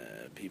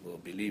people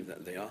believe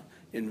that they are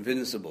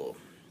invincible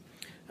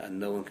and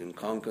no one can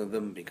conquer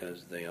them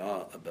because they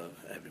are above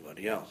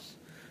everybody else.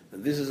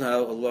 And this is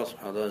how Allah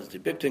subhanahu wa ta'ala is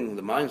depicting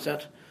the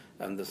mindset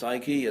and the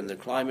psyche and the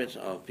climate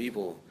of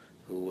people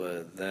who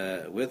were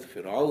there with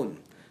Fir'awn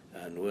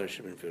and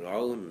worshipping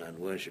Fir'awn and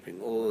worshipping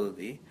all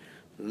the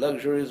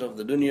luxuries of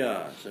the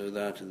dunya, so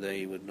that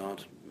they would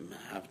not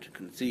have to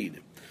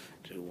concede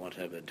to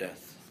whatever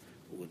death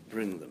would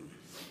bring them.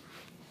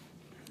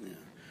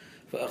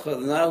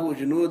 فَأَخَذْنَاهُ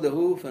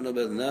جُنُودَهُ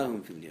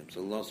فَنَبَذْنَاهُمْ فِي الْيَمِّ.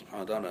 So Allah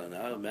subhanahu wa ta'ala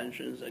now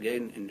mentions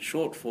again in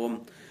short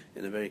form,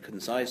 in a very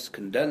concise,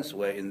 condensed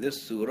way in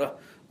this surah,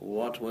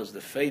 what was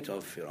the fate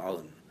of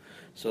Fir'awn.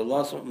 So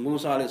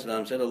Musa alayhi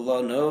salam said,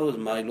 Allah knows,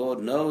 my Lord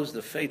knows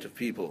the fate of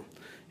people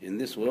in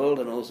this world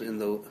and also in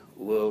the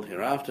world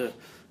hereafter.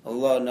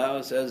 Allah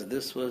now says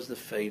this was the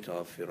fate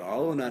of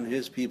Fir'awn and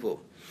his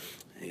people,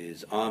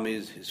 his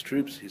armies, his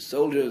troops, his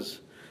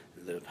soldiers,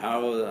 the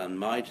power and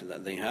might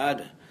that they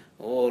had.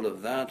 All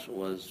of that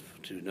was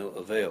to no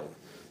avail.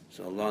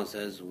 So Allah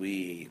says,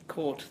 we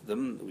caught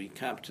them, we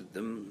captured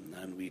them,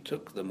 and we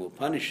took them or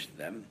punished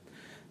them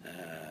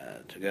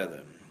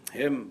together.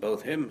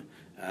 Both him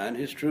and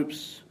his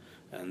troops,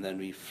 and then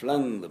we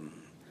flung them.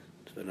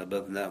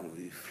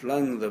 We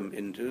flung them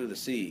into the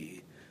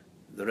sea,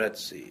 the Red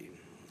Sea.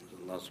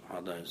 Allah subhanahu wa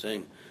ta'ala is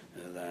saying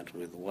that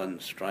with one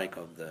strike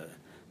of the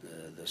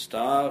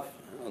staff,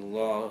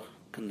 Allah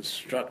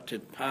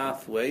constructed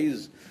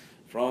pathways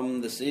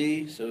from the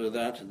sea so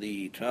that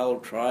the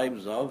 12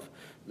 tribes of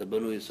the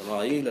Banu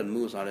Israel and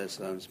Musa alayhi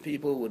salam's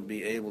people would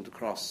be able to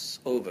cross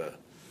over.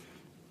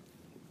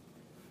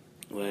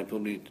 Well, it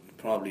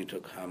probably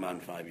took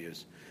Haman 5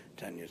 years,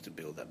 10 years to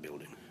build that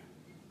building.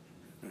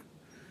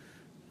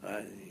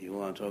 You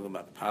want to talk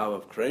about the power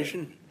of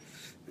creation?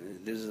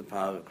 This is the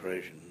power of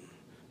creation.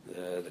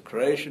 The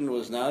creation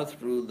was now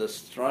through the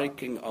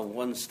striking of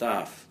one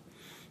staff,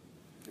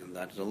 and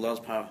that is Allah's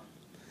power.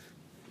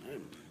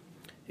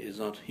 It is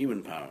not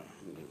human power,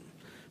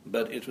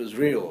 but it was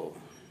real.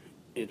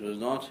 It was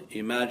not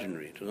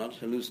imaginary. It was not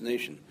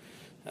hallucination.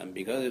 And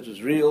because it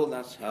was real,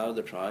 that's how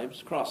the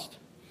tribes crossed.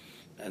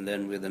 And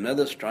then with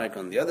another strike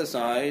on the other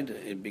side,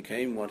 it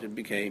became what it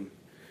became,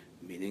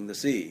 meaning the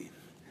sea.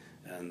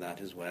 And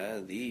that is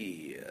where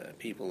the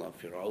people of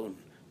Fir'awn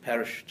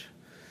perished.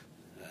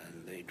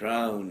 And they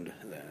drowned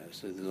there.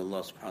 So this is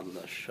Allah subhanahu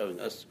wa ta'ala showing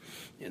us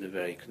in a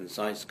very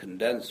concise,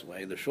 condensed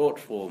way, the short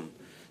form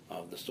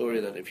of the story,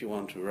 that if you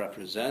want to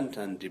represent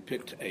and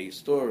depict a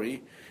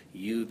story,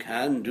 you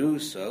can do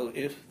so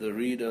if the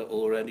reader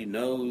already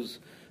knows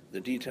the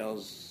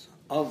details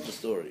of the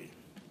story.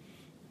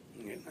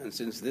 And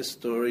since this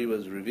story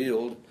was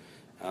revealed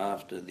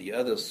after the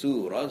other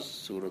surahs,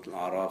 Surah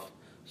Al-Araf,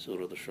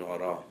 Surah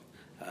Al-Shu'ara,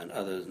 and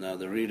others, now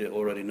the reader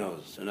already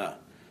knows. So now,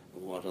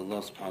 what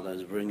Allah subhanahu wa ta'ala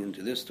is bringing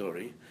to this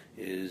story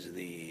is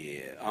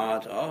the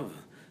art of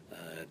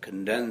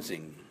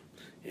condensing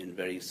in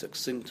very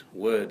succinct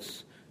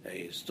words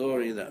a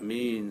story that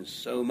means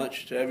so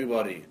much to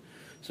everybody.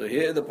 So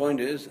here the point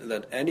is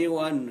that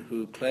anyone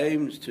who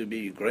claims to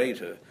be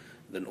greater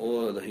than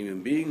all the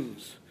human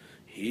beings,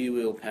 he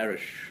will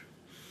perish.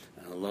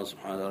 And Allah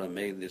subhanahu wa ta'ala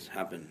made this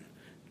happen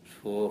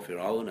for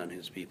Fir'awn and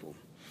his people.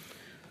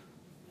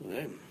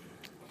 Okay.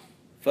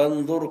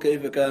 فَانظُرْ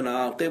كَيْفَ كَانَ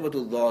عَاقِبَةُ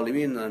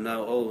الظَّالِمِينَ. And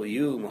now, O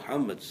you,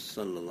 Muhammad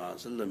sallallahu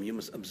alaihi wasallam, you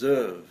must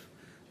observe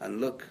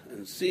and look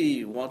and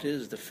see what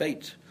is the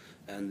fate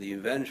and the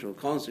eventual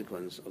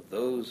consequence of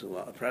those who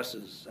are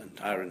oppressors and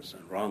tyrants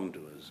and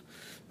wrongdoers.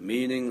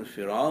 Meaning,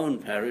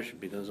 Fir'awn perished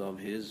because of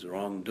his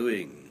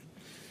wrongdoing.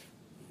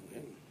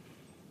 Okay.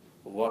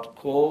 What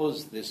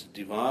caused this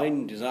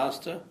divine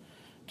disaster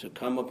to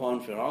come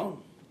upon Fir'awn?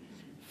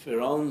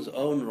 Fir'awn's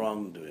own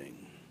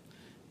wrongdoing.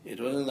 It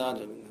wasn't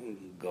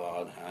that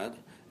God had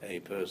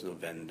a personal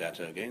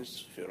vendetta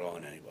against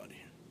Fir'awn,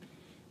 anybody.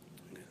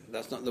 Okay.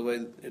 That's not the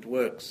way it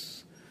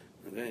works.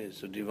 Okay,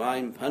 so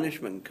divine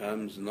punishment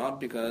comes not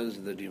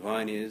because the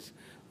divine is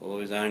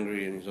always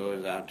angry and he's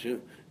always out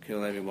to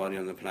kill everybody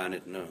on the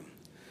planet. No.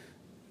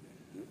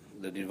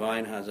 The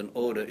divine has an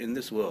order in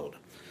this world.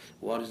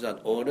 What is that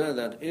order?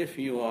 That if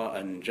you are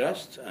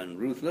unjust and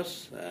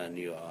ruthless and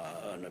you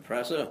are an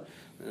oppressor,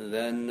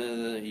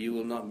 then you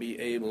will not be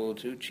able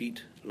to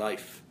cheat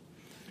life.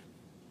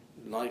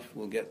 Life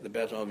will get the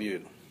better of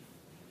you.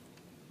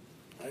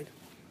 Right?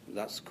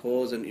 That's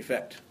cause and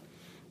effect.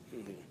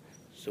 Okay.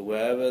 So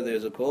wherever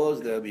there's a cause,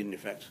 there'll be an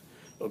effect.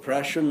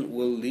 Oppression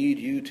will lead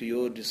you to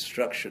your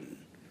destruction.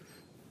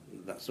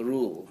 That's the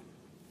rule.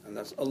 And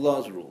that's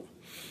Allah's rule.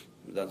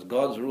 That's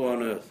God's rule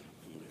on earth.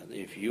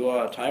 If you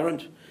are a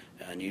tyrant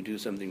and you do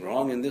something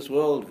wrong in this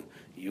world,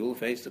 you will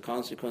face the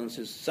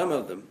consequences, some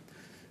of them,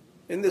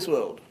 in this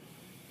world.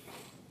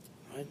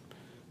 Right?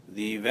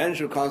 The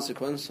eventual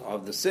consequence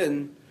of the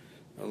sin,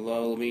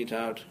 Allah will mete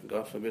out,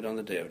 God forbid, on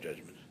the Day of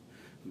Judgment.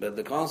 But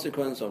the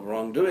consequence of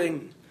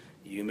wrongdoing,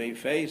 you may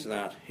face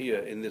that here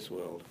in this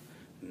world.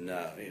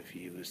 Now, if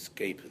you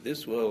escape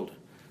this world,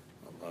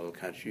 Allah will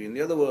catch you in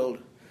the other world,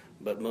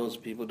 but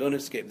most people don't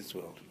escape this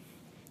world.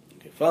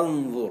 Okay,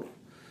 فَانظُرْ,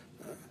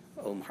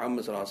 O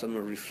Muhammad sallallahu alaihi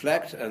wasallam,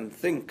 reflect and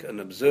think and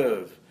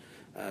observe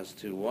as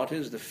to what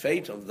is the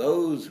fate of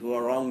those who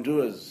are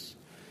wrongdoers.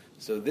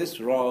 So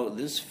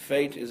this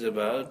fate is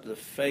about the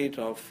fate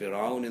of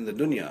Fir'awn in the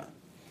dunya.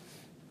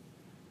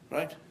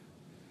 Right?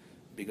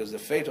 Because the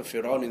fate of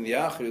Fir'awn in the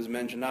akhir is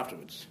mentioned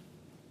afterwards.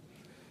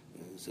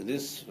 So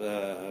this,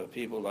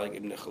 people like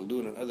Ibn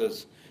Khaldun and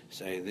others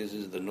say this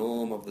is the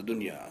norm of the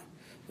dunya.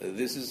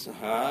 This is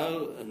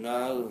how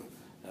now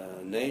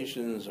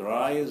nations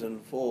rise and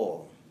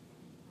fall.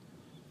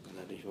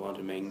 That if you want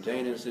to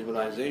maintain a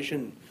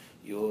civilization,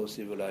 your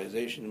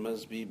civilization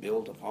must be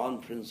built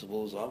upon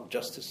principles of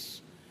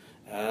justice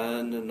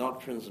and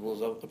not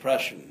principles of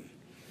oppression.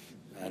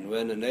 And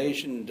when a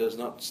nation does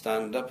not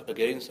stand up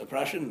against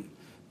oppression,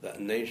 that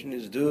nation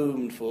is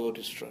doomed for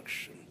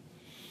destruction.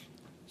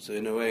 So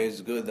in a way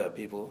it's good that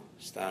people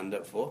stand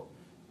up for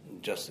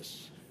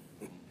justice.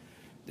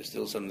 There's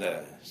still something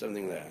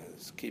there.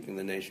 It's keeping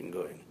the nation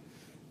going.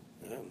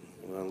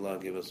 May Allah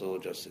give us all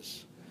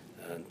justice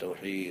and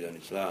Tawheed and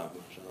Islam,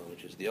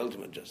 which is the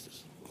ultimate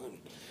justice.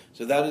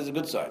 So that is a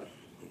good sign.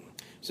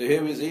 So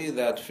here we see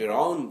that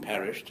Fir'awn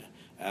perished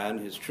and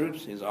his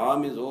troops, his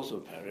armies also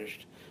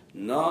perished,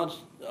 not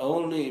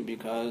only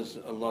because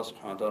Allah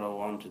subhanahu wa ta'ala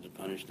wanted to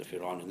punish the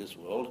Fir'awn in this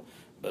world,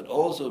 but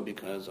also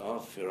because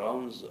of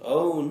Fir'awn's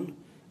own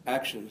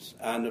actions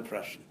and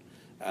oppression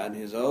and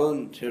his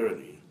own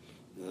tyranny.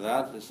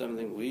 That is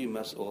something we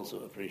must also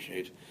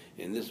appreciate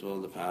in this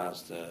world. The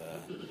past,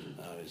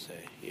 I would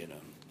say,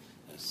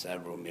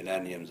 several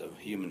millenniums of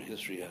human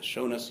history has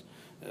shown us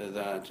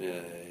that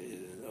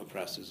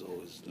oppressors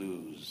always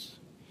lose,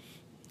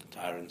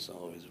 tyrants are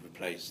always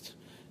replaced,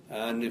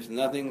 and if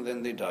nothing,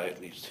 then they die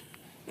at least.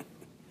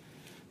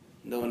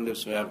 No one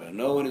lives forever.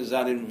 No one is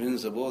that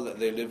invincible that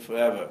they live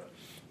forever.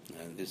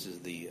 And this is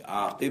the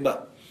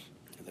aqibah,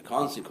 the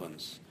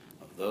consequence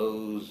of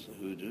those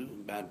who do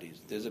bad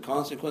deeds. There's a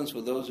consequence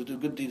for those who do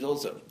good deeds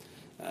also,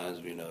 as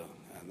we know,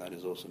 and that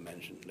is also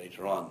mentioned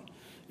later on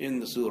in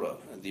the surah,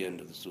 at the end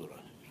of the surah.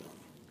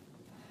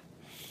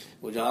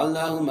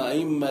 وَجَعَلْنَاهُمْ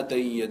أَئِمَّةً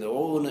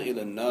يَدْعُونَ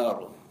إِلَى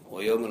النَّارِ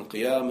وَيَوْمَ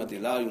الْقِيَامَةِ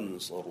لَا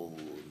يُنصَرُونَ.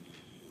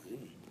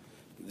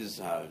 This is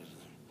how it is.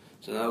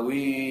 So now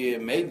we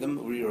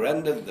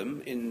rendered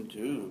them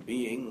into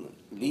being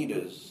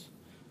leaders,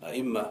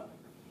 ai''imma.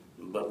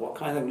 But what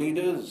kind of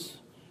leaders?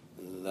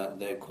 That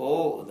they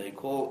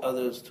call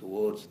others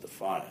towards the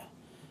fire,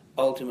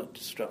 ultimate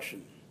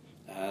destruction,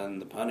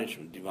 and the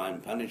punishment,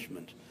 divine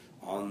punishment,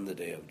 on the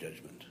day of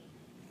judgment.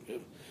 Okay?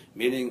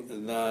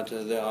 Meaning that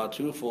there are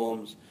two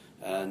forms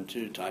and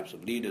two types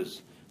of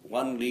leaders.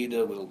 One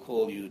leader will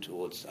call you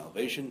towards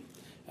salvation,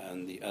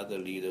 and the other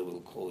leader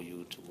will call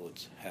you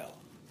towards hell.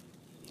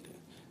 Okay?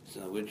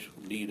 So which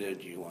leader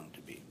do you want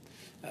to be?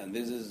 And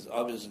this is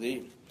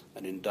obviously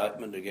an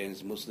indictment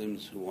against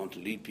Muslims who want to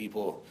lead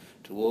people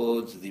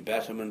towards the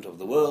betterment of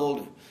the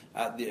world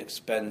at the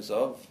expense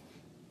of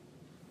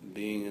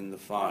being in the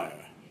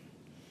fire.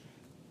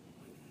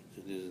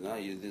 So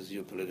this is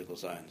your political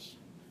science.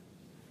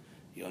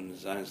 You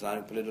understand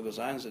Islamic political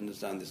science?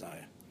 Understand this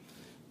ayah.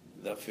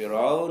 The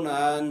Fir'awn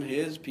and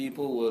his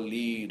people were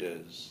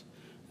leaders.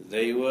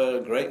 They were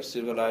a great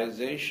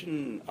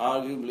civilization,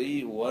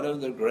 arguably one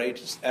of the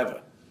greatest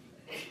ever.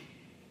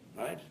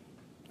 Right?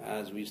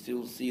 As we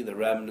still see the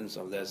remnants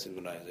of their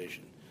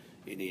civilization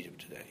in Egypt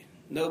today.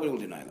 Nobody will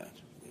deny that.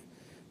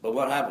 But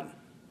what happened?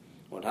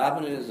 What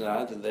happened is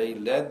that they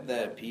led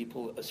their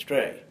people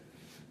astray.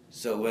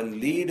 So when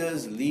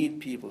leaders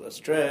lead people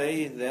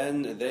astray,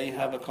 then they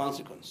have a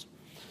consequence.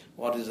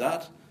 What is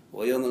that?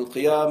 وَيَوْمَ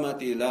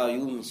الْقِيَامَةِ لَا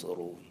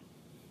يُنصَرُونَ.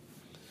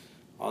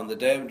 On the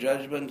day of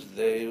judgment,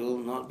 they will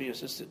not be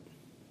assisted.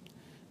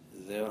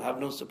 They will have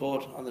no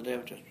support on the day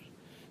of judgment.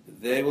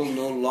 They will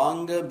no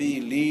longer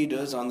be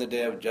leaders on the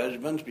day of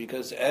judgment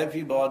because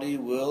everybody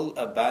will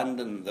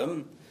abandon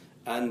them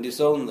and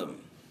disown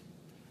them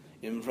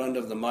in front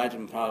of the might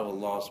and power of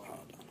Allah subhanahu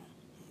wa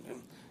ta'ala. Okay?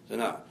 So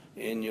now,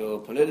 in your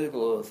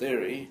political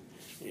theory,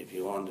 if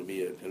you want to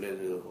be a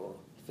political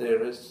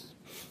theorist,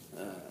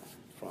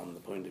 from the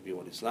point of view of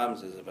what Islam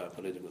says about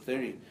political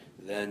theory,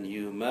 then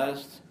you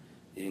must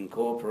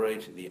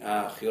incorporate the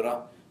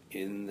akhirah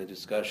in the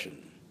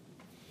discussion,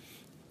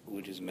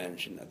 which is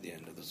mentioned at the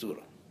end of the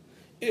surah.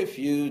 If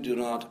you do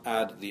not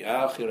add the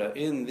akhirah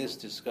in this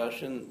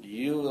discussion,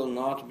 you will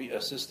not be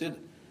assisted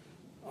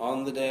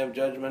on the day of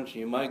judgment.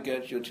 You might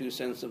get your 2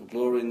 cents of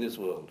glory in this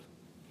world.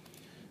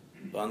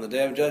 But on the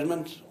day of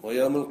judgment,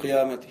 وَيَوْمَ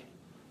الْقِيَامَةِ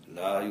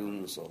لَا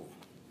يُنصَرُ.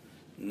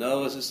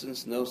 No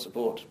assistance, no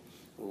support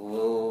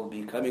will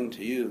be coming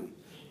to you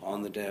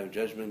on the day of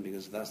judgment,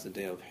 because that's the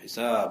day of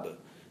hisab.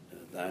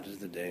 That is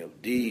the day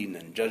of deen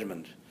and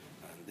judgment.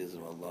 And this is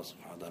what Allah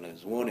subhanahu wa ta'ala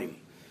is warning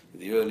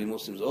the early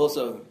Muslims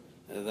also,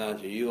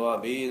 that you are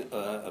being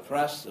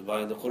oppressed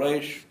by the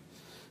Quraysh.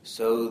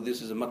 So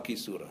this is a Makki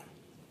surah.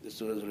 This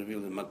surah is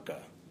revealed in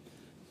Makkah,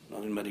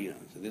 not in Medina.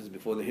 So this is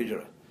before the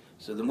Hijrah.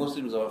 So the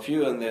Muslims are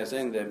few and they're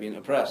saying they're being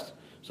oppressed.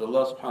 So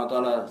Allah subhanahu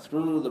wa ta'ala,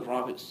 through the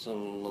Prophet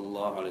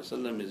sallallahu alaihi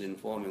wasallam, is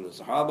informing the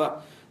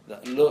Sahaba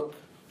that look,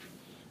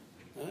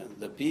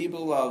 The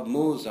people of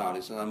Musa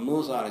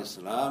alayhi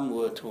salam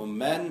were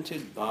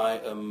tormented by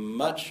a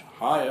much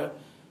higher,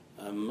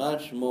 a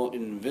much more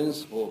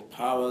invincible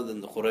power than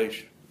the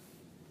Quraysh.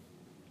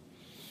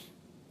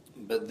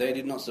 But they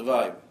did not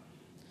survive.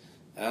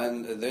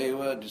 And they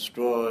were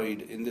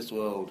destroyed in this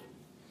world.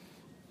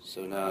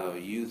 So now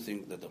you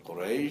think that the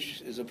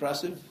Quraysh is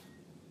oppressive?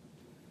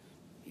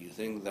 You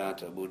think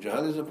that Abu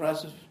Jahl is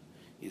oppressive?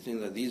 You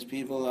think that these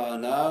people are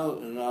now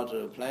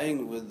not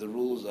playing with the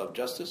rules of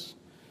justice?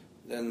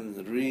 Then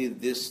read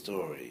this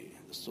story,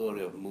 the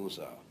story of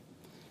Musa,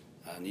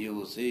 and you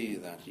will see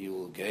that you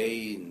will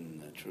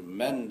gain a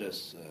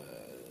tremendous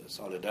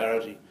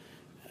solidarity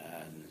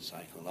and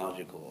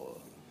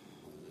psychological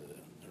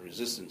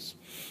resistance.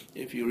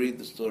 If you read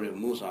the story of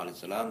Musa alayhi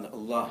salam,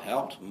 Allah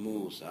helped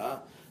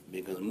Musa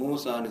because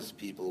Musa and his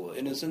people were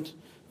innocent.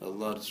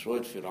 Allah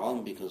destroyed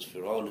Fir'awn because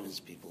Fir'awn and his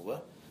people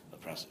were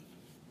oppressive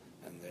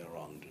and they are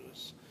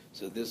wrongdoers.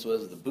 So this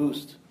was the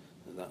boost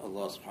that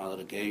Allah subhanahu wa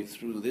ta'ala gave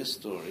through this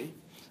story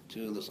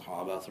to the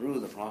Sahaba,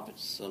 through the Prophet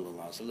sallallahu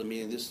alaihi wasallam,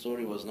 meaning this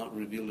story was not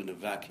revealed in a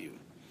vacuum.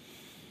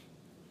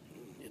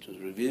 It was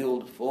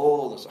revealed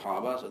for the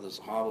Sahaba, so the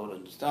Sahaba would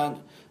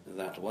understand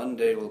that one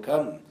day will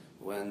come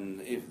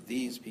when if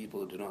these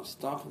people do not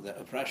stop their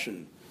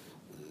oppression,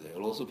 they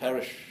will also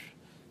perish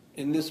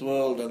in this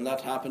world, and that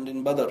happened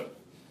in Badr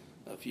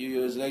a few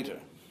years later.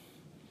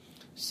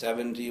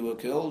 70 were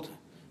killed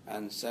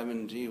and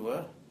 70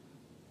 were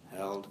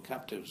held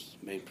captives,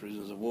 made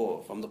prisoners of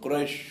war from the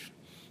Quraysh.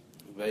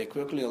 Very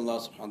quickly Allah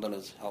subhanahu wa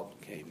ta'ala's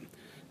help came.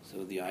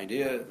 So the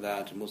idea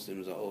that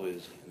Muslims are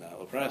always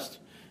oppressed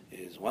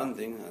is one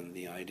thing, and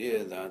the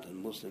idea that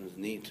Muslims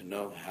need to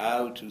know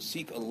how to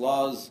seek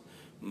Allah's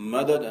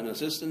madad and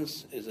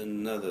assistance is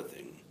another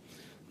thing.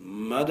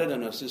 Madad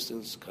and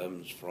assistance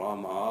comes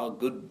from our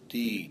good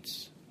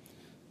deeds,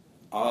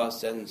 our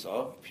sense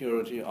of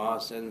purity,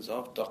 our sense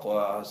of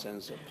taqwa, our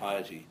sense of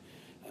piety,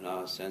 and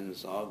our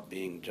sense of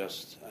being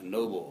just and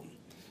noble.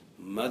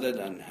 Madad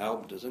and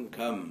help doesn't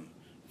come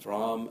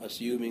from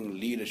assuming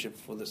leadership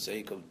for the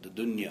sake of the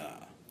dunya,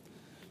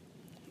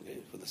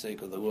 for the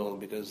sake of the world,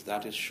 because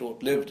that is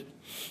short-lived.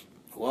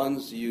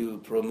 Once you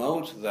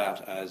promote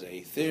that as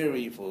a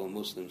theory for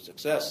Muslim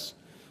success,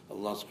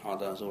 Allah subhanahu wa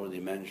ta'ala has already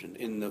mentioned,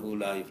 إِنَّهُ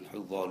لَا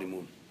يُفْلِحُ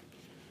الظَّالِمُونَ.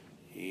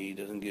 He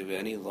doesn't give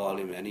any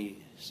zalim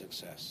any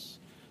success.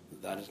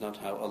 That is not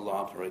how Allah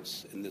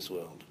operates in this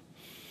world.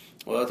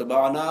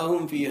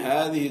 وَاتَبَعْنَاهُمْ فِي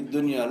هَذِهِ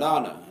الدُّنْيَا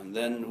لَعْنَةً. And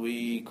then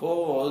we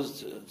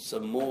caused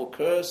some more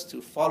curse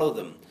to follow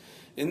them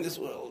in this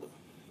world.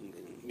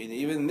 I mean,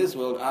 even in this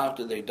world,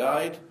 after they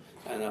died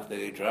and after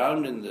they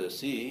drowned in the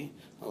sea,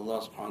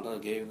 Allah subhanahu wa ta'ala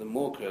gave them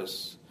more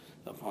curse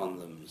upon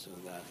them, so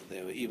that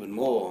they were even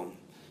more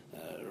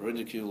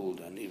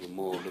ridiculed and even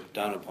more looked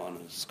down upon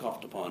and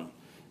scoffed upon.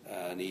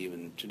 And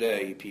even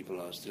today,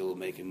 people are still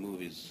making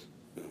movies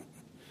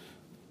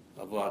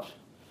of what?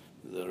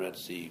 The Red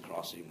Sea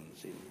crossing.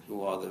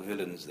 Who are the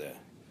villains there?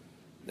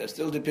 They're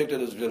still depicted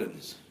as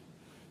villains,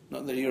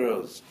 not the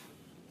heroes.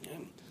 Yeah.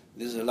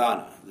 This is a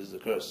lana, this is a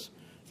curse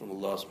from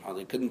Allah subhanahu wa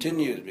ta'ala. It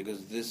continues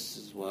because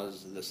this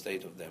was the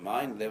state of their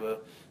mind. They were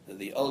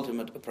the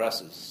ultimate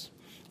oppressors.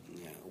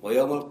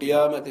 وَيَوْمَ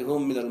الْقِيَامَةِ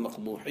هُمْ مِنَ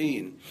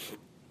الْمَقْبُوحِينَ.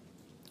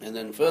 And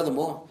then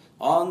furthermore,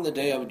 on the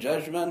day of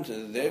judgment,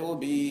 they will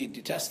be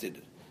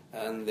detested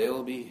and they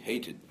will be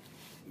hated.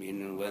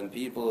 Meaning when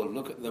people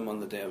look at them on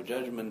the day of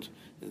judgment,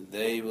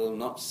 they will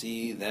not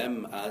see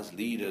them as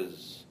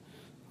leaders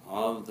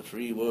of the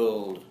free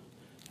world,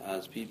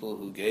 as people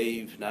who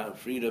gave now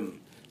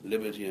freedom,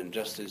 liberty and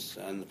justice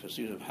and the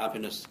pursuit of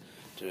happiness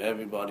to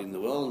everybody in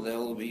the world. They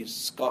will be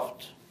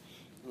scoffed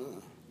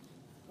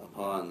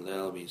upon, they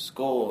will be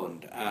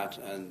scorned at,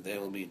 and they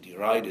will be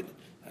derided,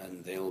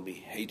 and they will be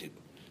hated.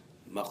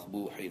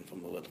 Maqbuhin,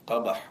 from the word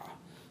qabah,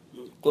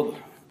 qubh,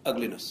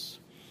 ugliness.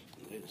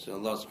 So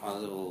Allah subhanahu wa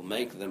ta'ala will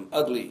make them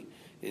ugly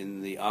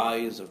in the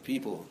eyes of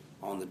people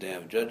on the day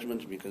of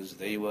judgment because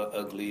they were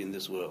ugly in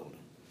this world.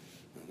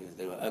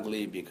 They were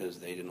ugly because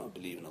they did not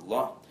believe in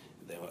Allah.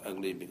 They were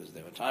ugly because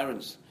they were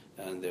tyrants.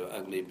 And they were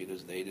ugly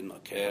because they did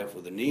not care for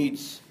the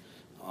needs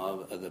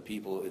of other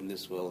people in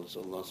this world.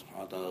 So Allah subhanahu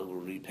wa ta'ala will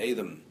repay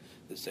them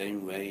the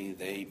same way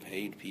they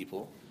paid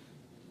people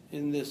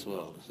in this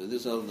world. So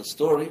this is the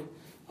story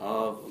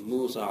of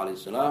Musa alayhi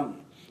salam,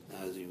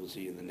 as you will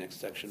see in the next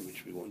section,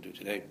 which we won't do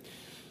today.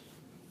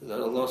 That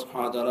Allah subhanahu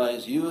wa ta'ala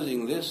is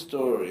using this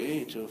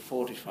story to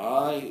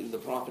fortify the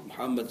Prophet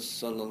Muhammad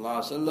sallallahu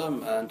alaihi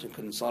wasallam and to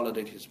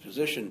consolidate his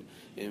position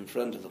in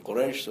front of the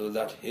Quraysh so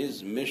that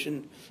his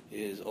mission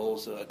is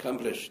also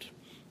accomplished.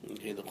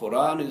 Okay, the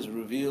Quran is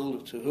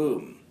revealed to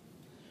whom?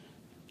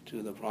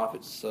 To the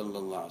Prophet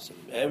sallallahu alaihi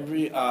wasallam.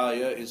 Every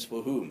ayah is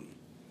for whom?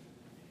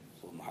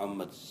 For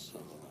Muhammad sallallahu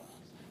alaihi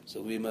wasallam.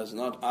 So we must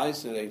not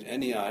isolate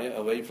any ayah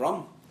away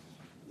from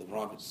the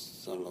Prophet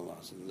sallallahu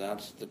alaihi wasallam.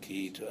 That's the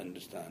key to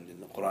understand in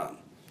the Quran.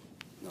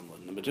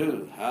 Number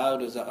two, how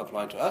does that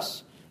apply to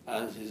us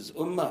as his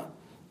ummah?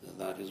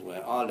 That is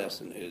where our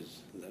lesson is,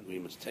 that we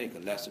must take a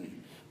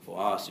lesson for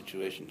our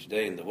situation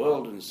today in the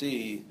world and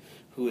see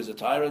who is a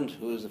tyrant,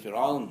 who is a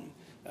Fir'awn,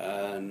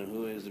 and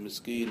who is the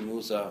Miskeen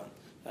Musa,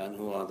 and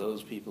who are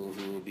those people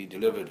who will be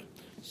delivered.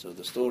 So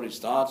the story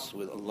starts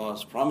with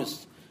Allah's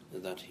promise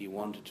that He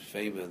wanted to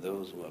favor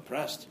those who are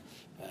oppressed,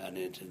 and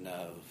it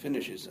now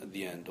finishes at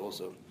the end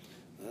also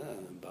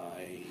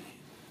by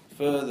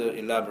further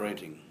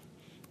elaborating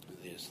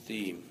this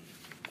theme,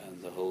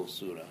 and the whole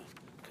surah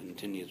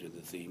continues with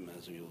the theme,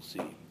 as we will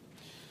see.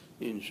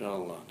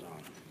 Inshallah ta'ala.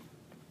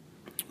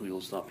 We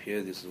will stop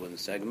here. This is one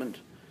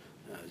segment,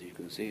 as you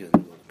can see, and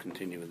we will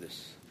continue with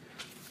this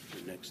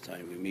the next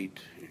time we meet,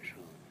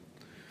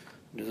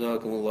 inshallah.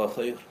 Jazakumullah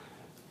khair.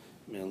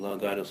 May Allah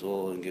guide us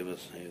all and give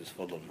us His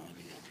fadl.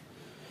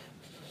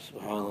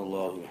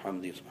 Subhanallah wa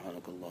bihamdihi,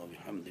 subhanakallah wa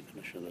bihamdika,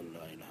 nashhadu an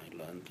la ilaha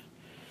illa anta,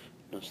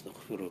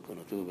 nastaghfiruka wa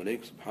natubu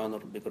ilayk. Subhana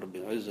rabbika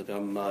rabbil izzati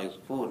amma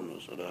yasifun, wa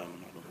salamun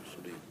ala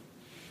al-mursalin.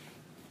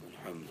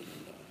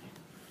 Alhamdulillah.